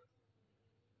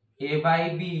a by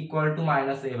b equal to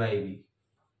minus a by b.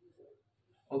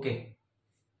 Okay,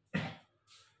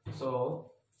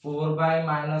 so 4 by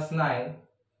minus 9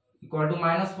 equal to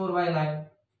minus 4 by 9,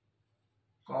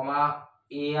 comma,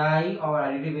 ai or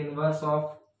additive inverse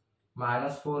of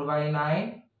minus 4 by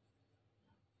 9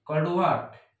 equal to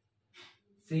what?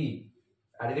 See,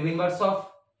 additive inverse of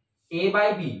a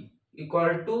by b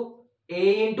equal to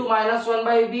a into minus 1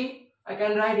 by b. I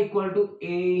can write equal to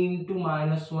a into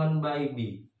minus 1 by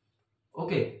b.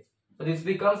 Okay, so this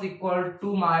becomes equal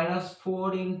to minus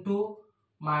 4 into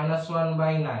minus 1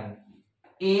 by 9.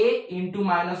 A into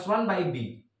minus 1 by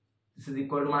b. This is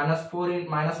equal to minus 4 in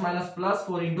minus plus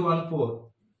 4 into 1 4.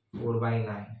 4 by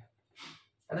 9.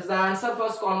 That is the answer.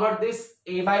 First convert this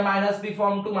a by minus b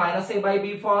form to minus a by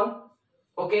b form.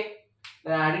 Okay,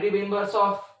 the additive inverse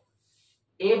of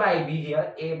a by b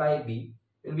here, a by b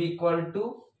will be equal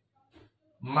to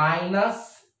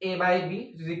minus a by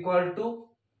b, which is equal to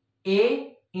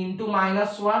a into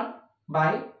minus 1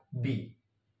 by b,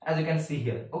 as you can see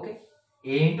here. Okay,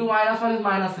 a into minus 1 is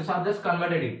minus 3, so I have just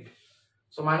converted it.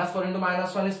 So minus 4 into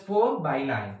minus 1 is 4 by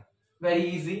 9. Very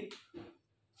easy.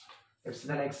 Let's see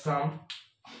the next sum.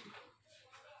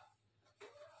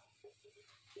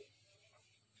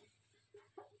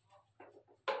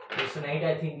 Question 8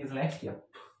 I think is next year.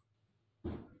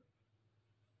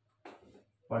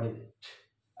 What is it?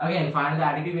 Again, find the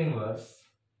additive inverse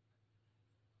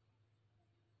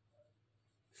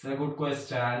It's a good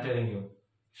question, I'm telling you.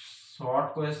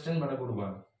 Short question, but a good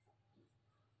one.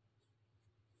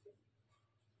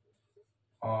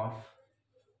 Of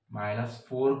minus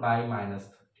 4 by minus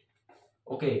 30.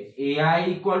 Okay, AI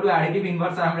equal to additive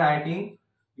inverse I am writing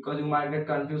because you might get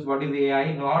confused. What is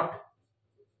AI? Not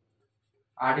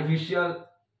artificial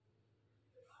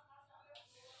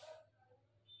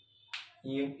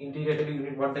integrated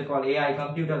unit, what they call AI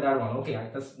computer, that one. Okay, I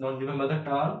just don't remember the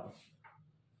term.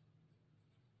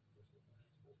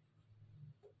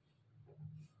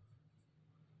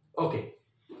 Okay,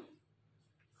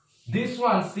 this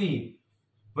one, see,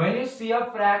 when you see a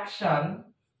fraction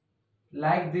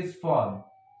like this form,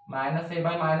 minus a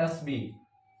by minus b,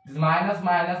 this minus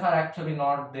minus are actually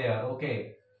not there.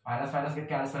 Okay, minus minus get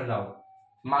cancelled out.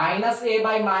 Minus a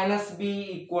by minus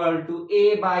b equal to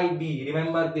a by b,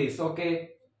 remember this.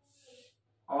 Okay,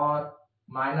 or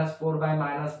minus 4 by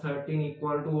minus 13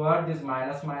 equal to what? This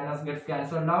minus minus gets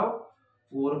cancelled out,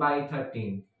 4 by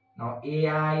 13. Now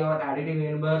AI or additive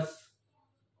inverse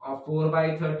of 4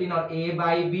 by 13 or a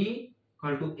by b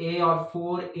equal to a or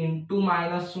 4 into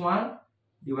minus 1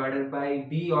 divided by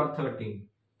b or 13.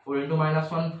 4 into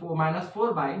minus 1, 4 minus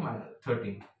 4 by minus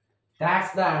 13.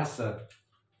 That's the answer.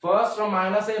 First, from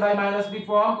minus a by minus b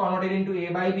form converted into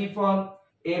a by b form.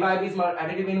 A by b's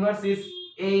additive inverse is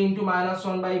a into minus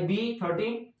 1 by b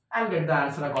 13 and get the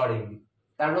answer accordingly.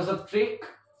 That was a trick.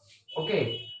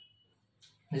 Okay,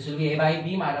 this will be a by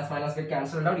b, minus minus get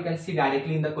cancelled out. You can see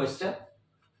directly in the question.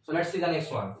 So let's see the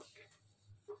next one.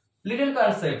 Little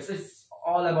concepts. It's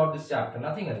all about this chapter,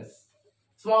 nothing else.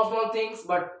 Small things,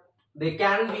 but they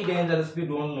can be dangerous if you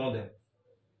don't know them.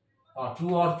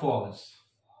 True or false?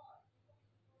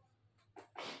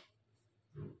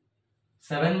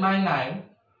 7 by 9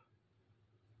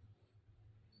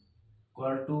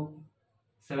 equal to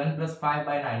 7 plus 5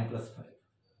 by 9 plus 5.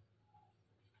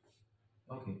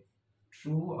 Okay,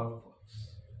 true or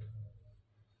false?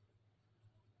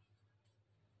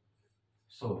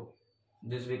 So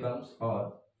this becomes,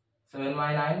 or 7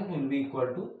 by 9 will be equal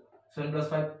to 7 plus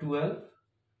 5 12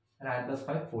 and 9 plus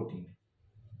 5 14.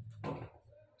 Okay,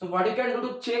 so what you can do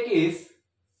to check is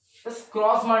just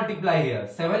cross multiply here.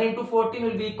 7 into 14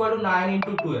 will be equal to 9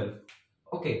 into 12.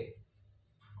 Okay,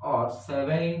 or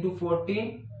 7 into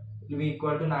 14 will be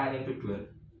equal to 9 into 12.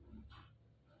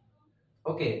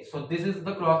 Okay, so this is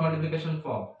the cross multiplication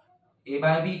form. A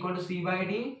by b equal to c by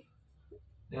d.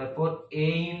 Therefore,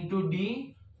 a into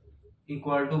d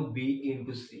equal to b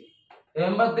into c.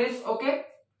 Remember this, okay?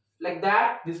 Like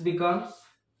that, this becomes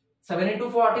 7 into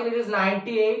 14, it is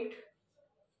 98.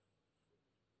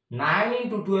 9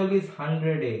 into 12 is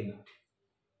 108.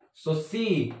 So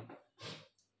see,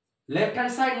 left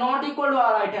hand side not equal to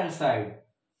our right hand side.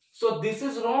 So this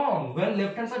is wrong. When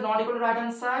left hand side not equal to right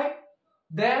hand side,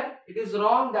 then it is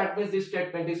wrong. That means this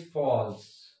statement is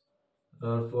false.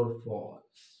 Therefore false.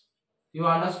 You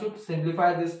understood?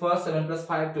 Simplify this first. 7 plus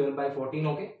 5, 12 by 14.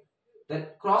 Okay. Then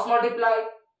cross multiply.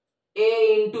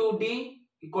 A into D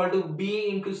equal to B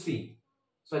into C.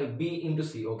 Sorry, B into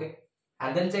C. Okay.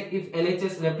 And then check if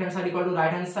LHS left hand side equal to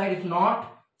right hand side. If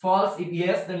not, false. If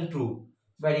yes, then true.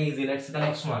 Very easy. Let's see the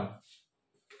next one.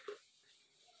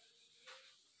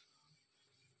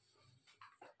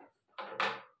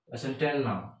 Lesson 10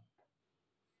 now.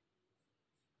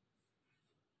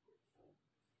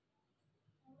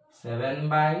 Seven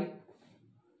by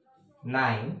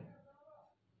 9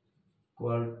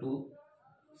 equal to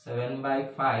 7 by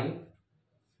 5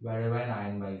 divided by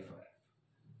 9 by 5.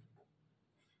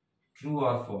 True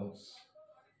or false?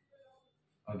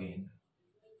 Again.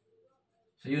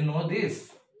 So you know this.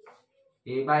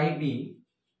 A by B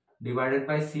divided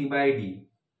by C by D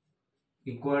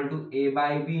equal to A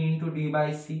by B into D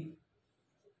by C.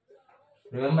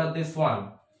 Remember this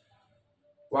one.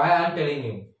 Why I am telling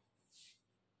you?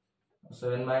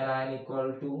 7 by 9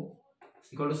 equal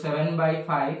to 7 by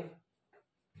 5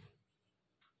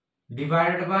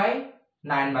 divided by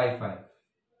 9 by 5.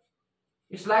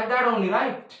 It's like that only,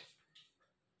 right?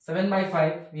 7 by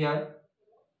 5 here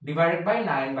divided by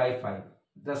 9 by 5.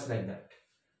 Just like that.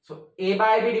 So A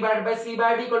by B divided by C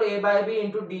by D equal to A by B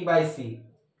into D by C.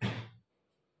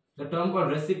 The term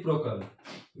called reciprocal.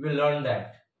 We will learn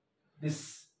that.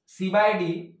 This C by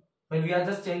D, when we are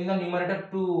just changing the numerator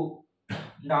to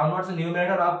downwards and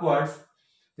numerator upwards,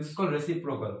 this is called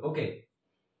reciprocal. Okay.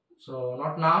 So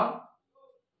not now.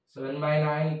 7 by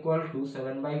 9 equal to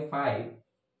 7 by 5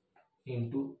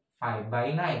 into 5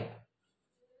 by 9.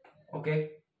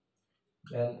 Okay.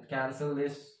 Then cancel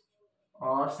this,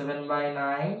 or 7 by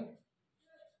 9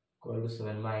 equal to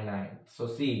 7 by 9. So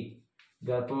see,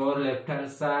 therefore left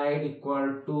hand side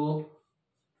equal to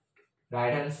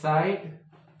right hand side.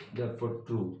 therefore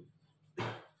true.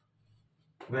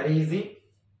 Very easy.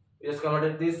 We just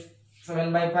converted this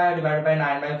 7 by 5 divided by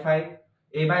 9 by 5.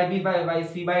 A by B by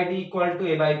C by D equal to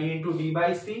A by B into D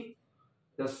by C.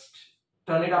 Just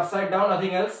turn it upside down,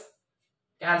 nothing else.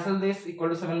 Cancel this, equal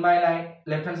to 7 by 9.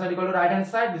 Left hand side equal to right hand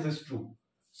side. This is true.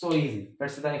 So easy.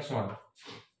 Let's see the next one.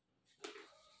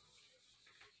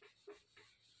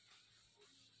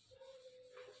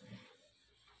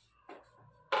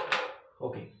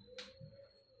 Okay.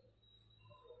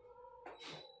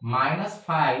 Minus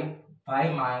 5 by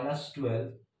minus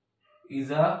 12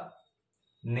 is a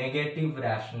negative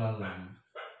rational number.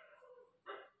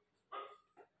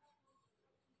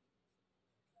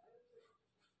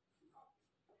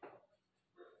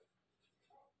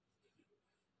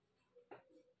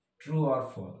 True or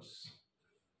false?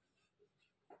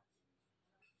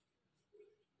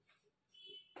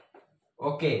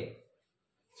 Okay.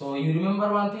 So you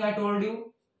remember one thing I told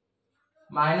you?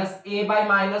 Minus A by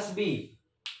minus B.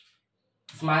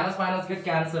 This minus minus get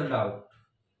cancelled out.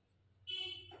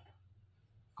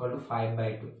 Equal to 5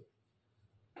 by 2.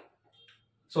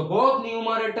 So both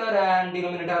numerator and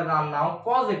denominator are now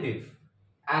positive.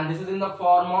 And this is in the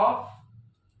form of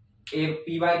a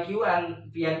p by q,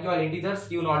 and p and q are integers,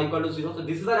 q not equal to 0. So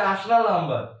this is a rational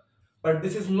number. But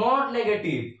this is not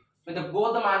negative. When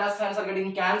both the minus signs are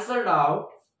getting cancelled out,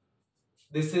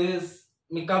 this is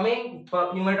becoming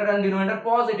numerator and denominator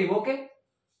positive. Okay.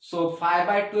 So 5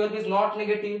 by 12 is not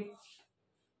negative.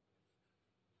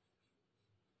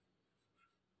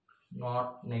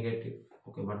 Not negative.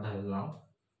 Okay, what the hell now?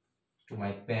 To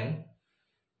my pen.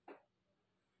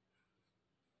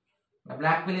 My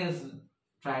black pen is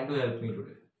trying to help me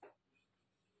today.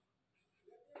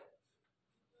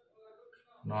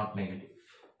 Not negative.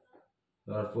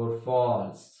 Therefore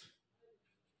false.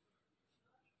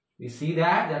 We see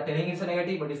that they are telling it's a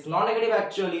negative, but it's not negative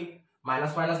actually.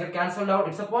 Minus minus get cancelled out.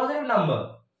 It's a positive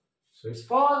number. So it's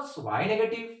false. Why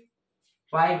negative?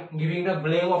 Why giving the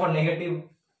blame of a negative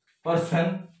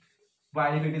person?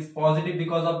 Why if it is positive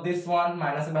because of this one?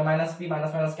 Minus A by minus B,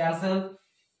 minus minus cancel.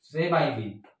 So A by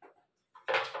B.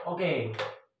 Okay.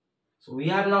 So we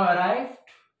have now arrived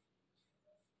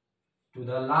to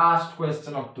the last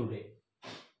question of today.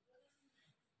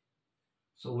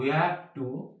 So we have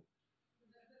to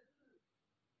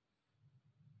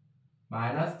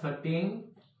minus 13,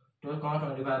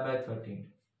 12,25 by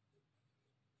 13.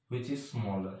 Which is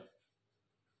smaller?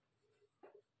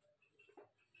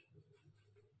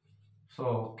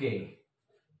 So okay.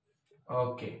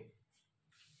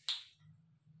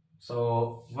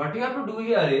 So what you have to do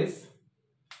here is,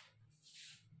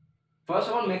 first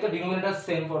of all, make the denominator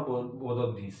same for both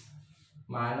of these.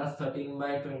 Minus 13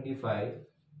 by 25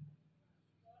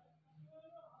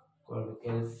 equal to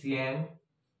LCM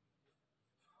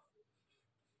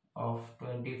of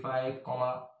 25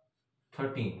 comma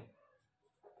 13.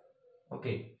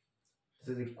 Okay,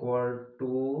 this is equal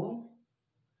to,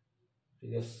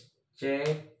 just check,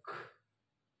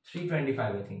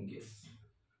 325 I think, yes.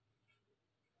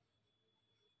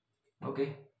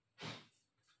 Okay,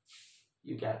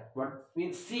 you can, what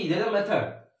we see, there is a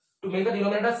method to make the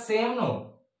denominator same.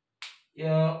 No,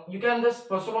 you can just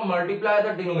first of all multiply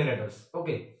the denominators.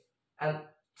 Okay, and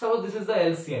suppose this is the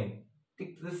LCM.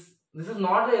 This is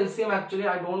not the LCM actually,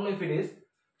 I don't know if it is.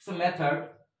 It's a method.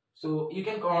 So you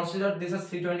can consider this as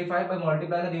 325 by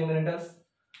multiplying the denominators.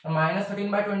 And minus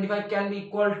 13 by 25 can be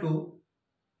equal to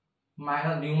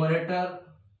minus numerator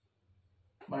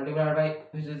multiplied by,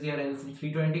 which is here LCM,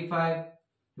 325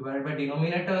 divided by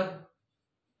denominator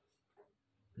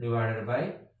divided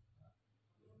by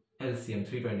LCM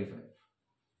 325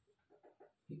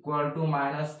 equal to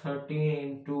minus 13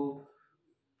 into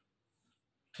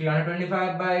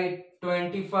 325 by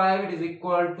 25, it is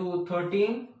equal to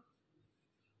 13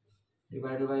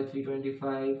 divided by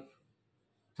 325.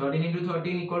 13 into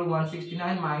 13 equal to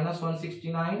 169 minus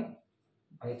 169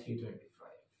 by 325.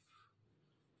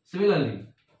 Similarly,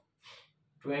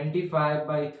 25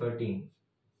 by 13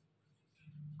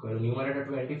 equal to numerator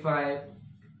 25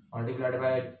 multiplied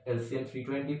by LCM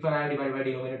 325 divided by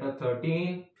denominator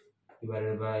 13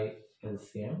 divided by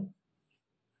LCM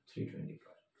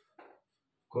 325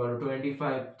 equal to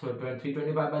 25,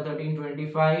 325 by 13,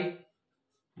 25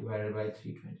 divided by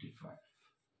 325,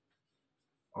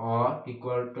 or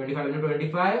equal 25 into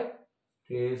 25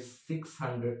 is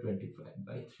 625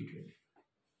 by 325.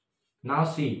 Now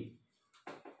see,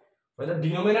 whether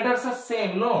denominators are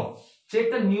same. No, check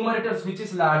the numerators which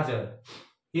is larger.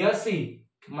 Here see,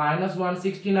 minus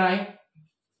 169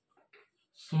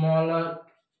 smaller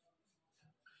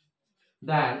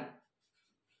than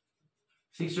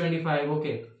 625.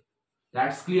 Okay,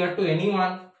 that's clear to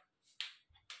anyone.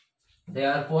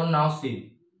 Therefore, now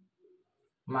see,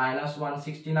 minus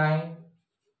 169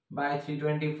 by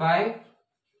 325.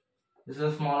 This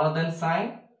is smaller than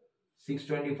sign.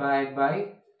 625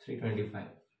 by 325.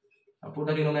 Now put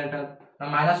the denominator. Now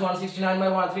minus 169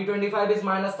 by 325 is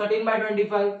minus 13 by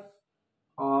 25,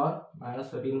 or minus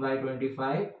 13 by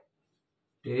 25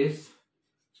 is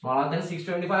smaller than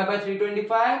 625 by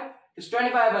 325 is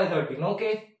 25 by 13.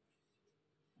 Okay,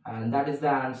 and that is the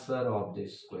answer of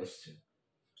this question.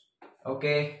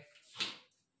 Okay,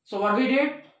 so what we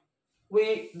did,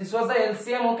 this was the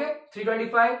LCM. Okay,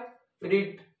 325. We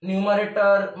did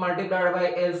numerator multiplied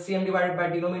by LCM divided by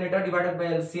denominator divided by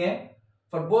LCM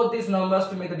for both these numbers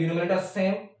to make the denominator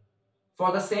same.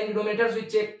 For the same denominators, we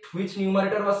checked which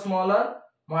numerator was smaller.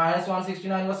 Minus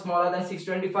 169 was smaller than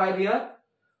 625 here.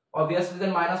 Obviously,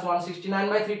 then minus 169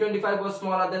 by 325 was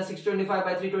smaller than 625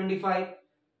 by 325.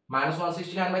 Minus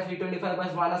 169 by 325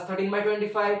 was minus 13 by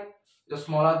 25. It was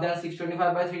smaller than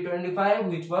 625 by 325,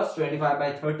 which was 25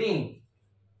 by 13.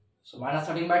 So minus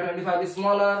 13 by 25 is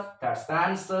smaller. That's the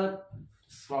answer.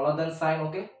 Smaller than sign.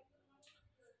 Okay.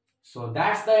 So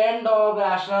that's the end of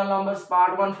rational numbers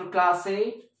part 1 for class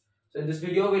 8. So in this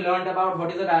video we learned about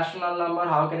what is a rational number,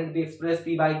 how can it be expressed,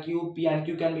 p by q. P and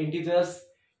q can be integers.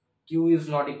 Q is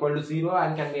not equal to 0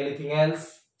 and can be anything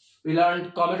else. We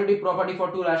learned commutative property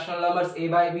for two rational numbers a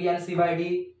by b and c by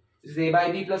d. This is a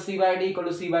by b plus c by d equal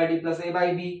to c by d plus a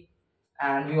by b.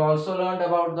 And we also learned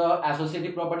about the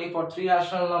associative property for three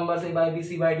rational numbers a by b,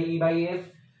 c by d, e by f,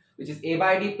 which is a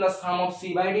by d plus sum of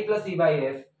c by d plus e by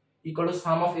f equal to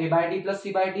sum of a by d plus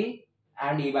c by d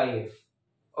and e by f.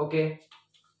 Okay.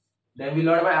 Then we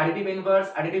learned about additive inverse.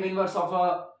 Additive inverse of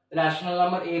a rational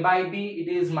number a by b,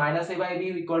 it is minus a by b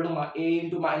equal to a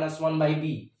into minus 1 by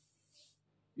b.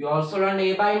 We also learned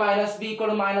a by minus b equal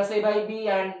to minus a by b,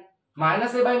 and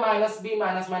minus a by minus b,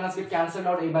 minus minus get cancelled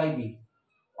out, a by b.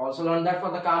 Also learned that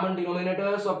for the common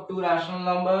denominators of two rational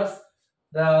numbers,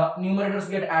 the numerators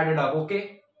get added up.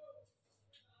 Okay.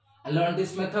 I learned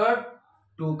this method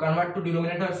to convert two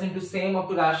denominators into same of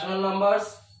two rational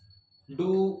numbers.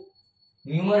 Do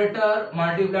numerator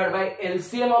multiplied by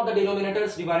LCM of the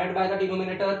denominators divided by the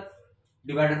denominator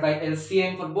divided by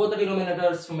LCM for both the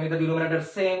denominators to make the denominator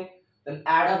same. Then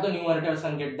add up the numerators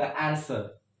and get the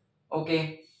answer.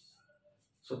 Okay.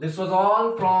 So this was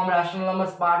all from rational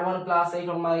numbers part 1 class 8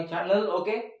 on my channel.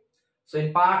 Okay. So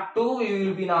in part 2 we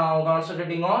will be now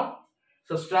concentrating on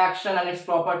subtraction and its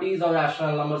properties of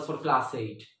rational numbers for class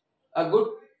 8. A good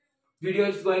video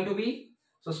is going to be.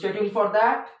 So stay tuned for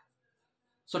that.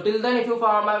 So till then, if you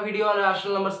found my video on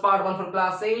rational numbers part 1 for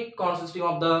class 8 consisting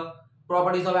of the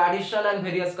properties of addition and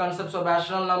various concepts of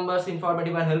rational numbers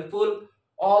informative and helpful,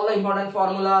 all the important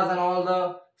formulas and all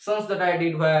the sums that I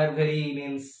did were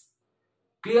very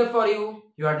clear for you,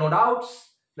 you had no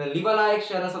doubts, then leave a like,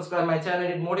 share and subscribe my channel.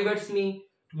 It motivates me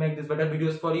to make these better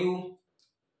videos for you.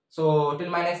 So till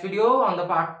my next video on the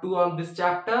part 2 of this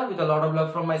chapter, with a lot of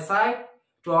love from my side,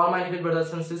 to all my little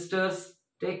brothers and sisters,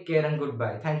 take care and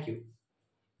goodbye. Thank you.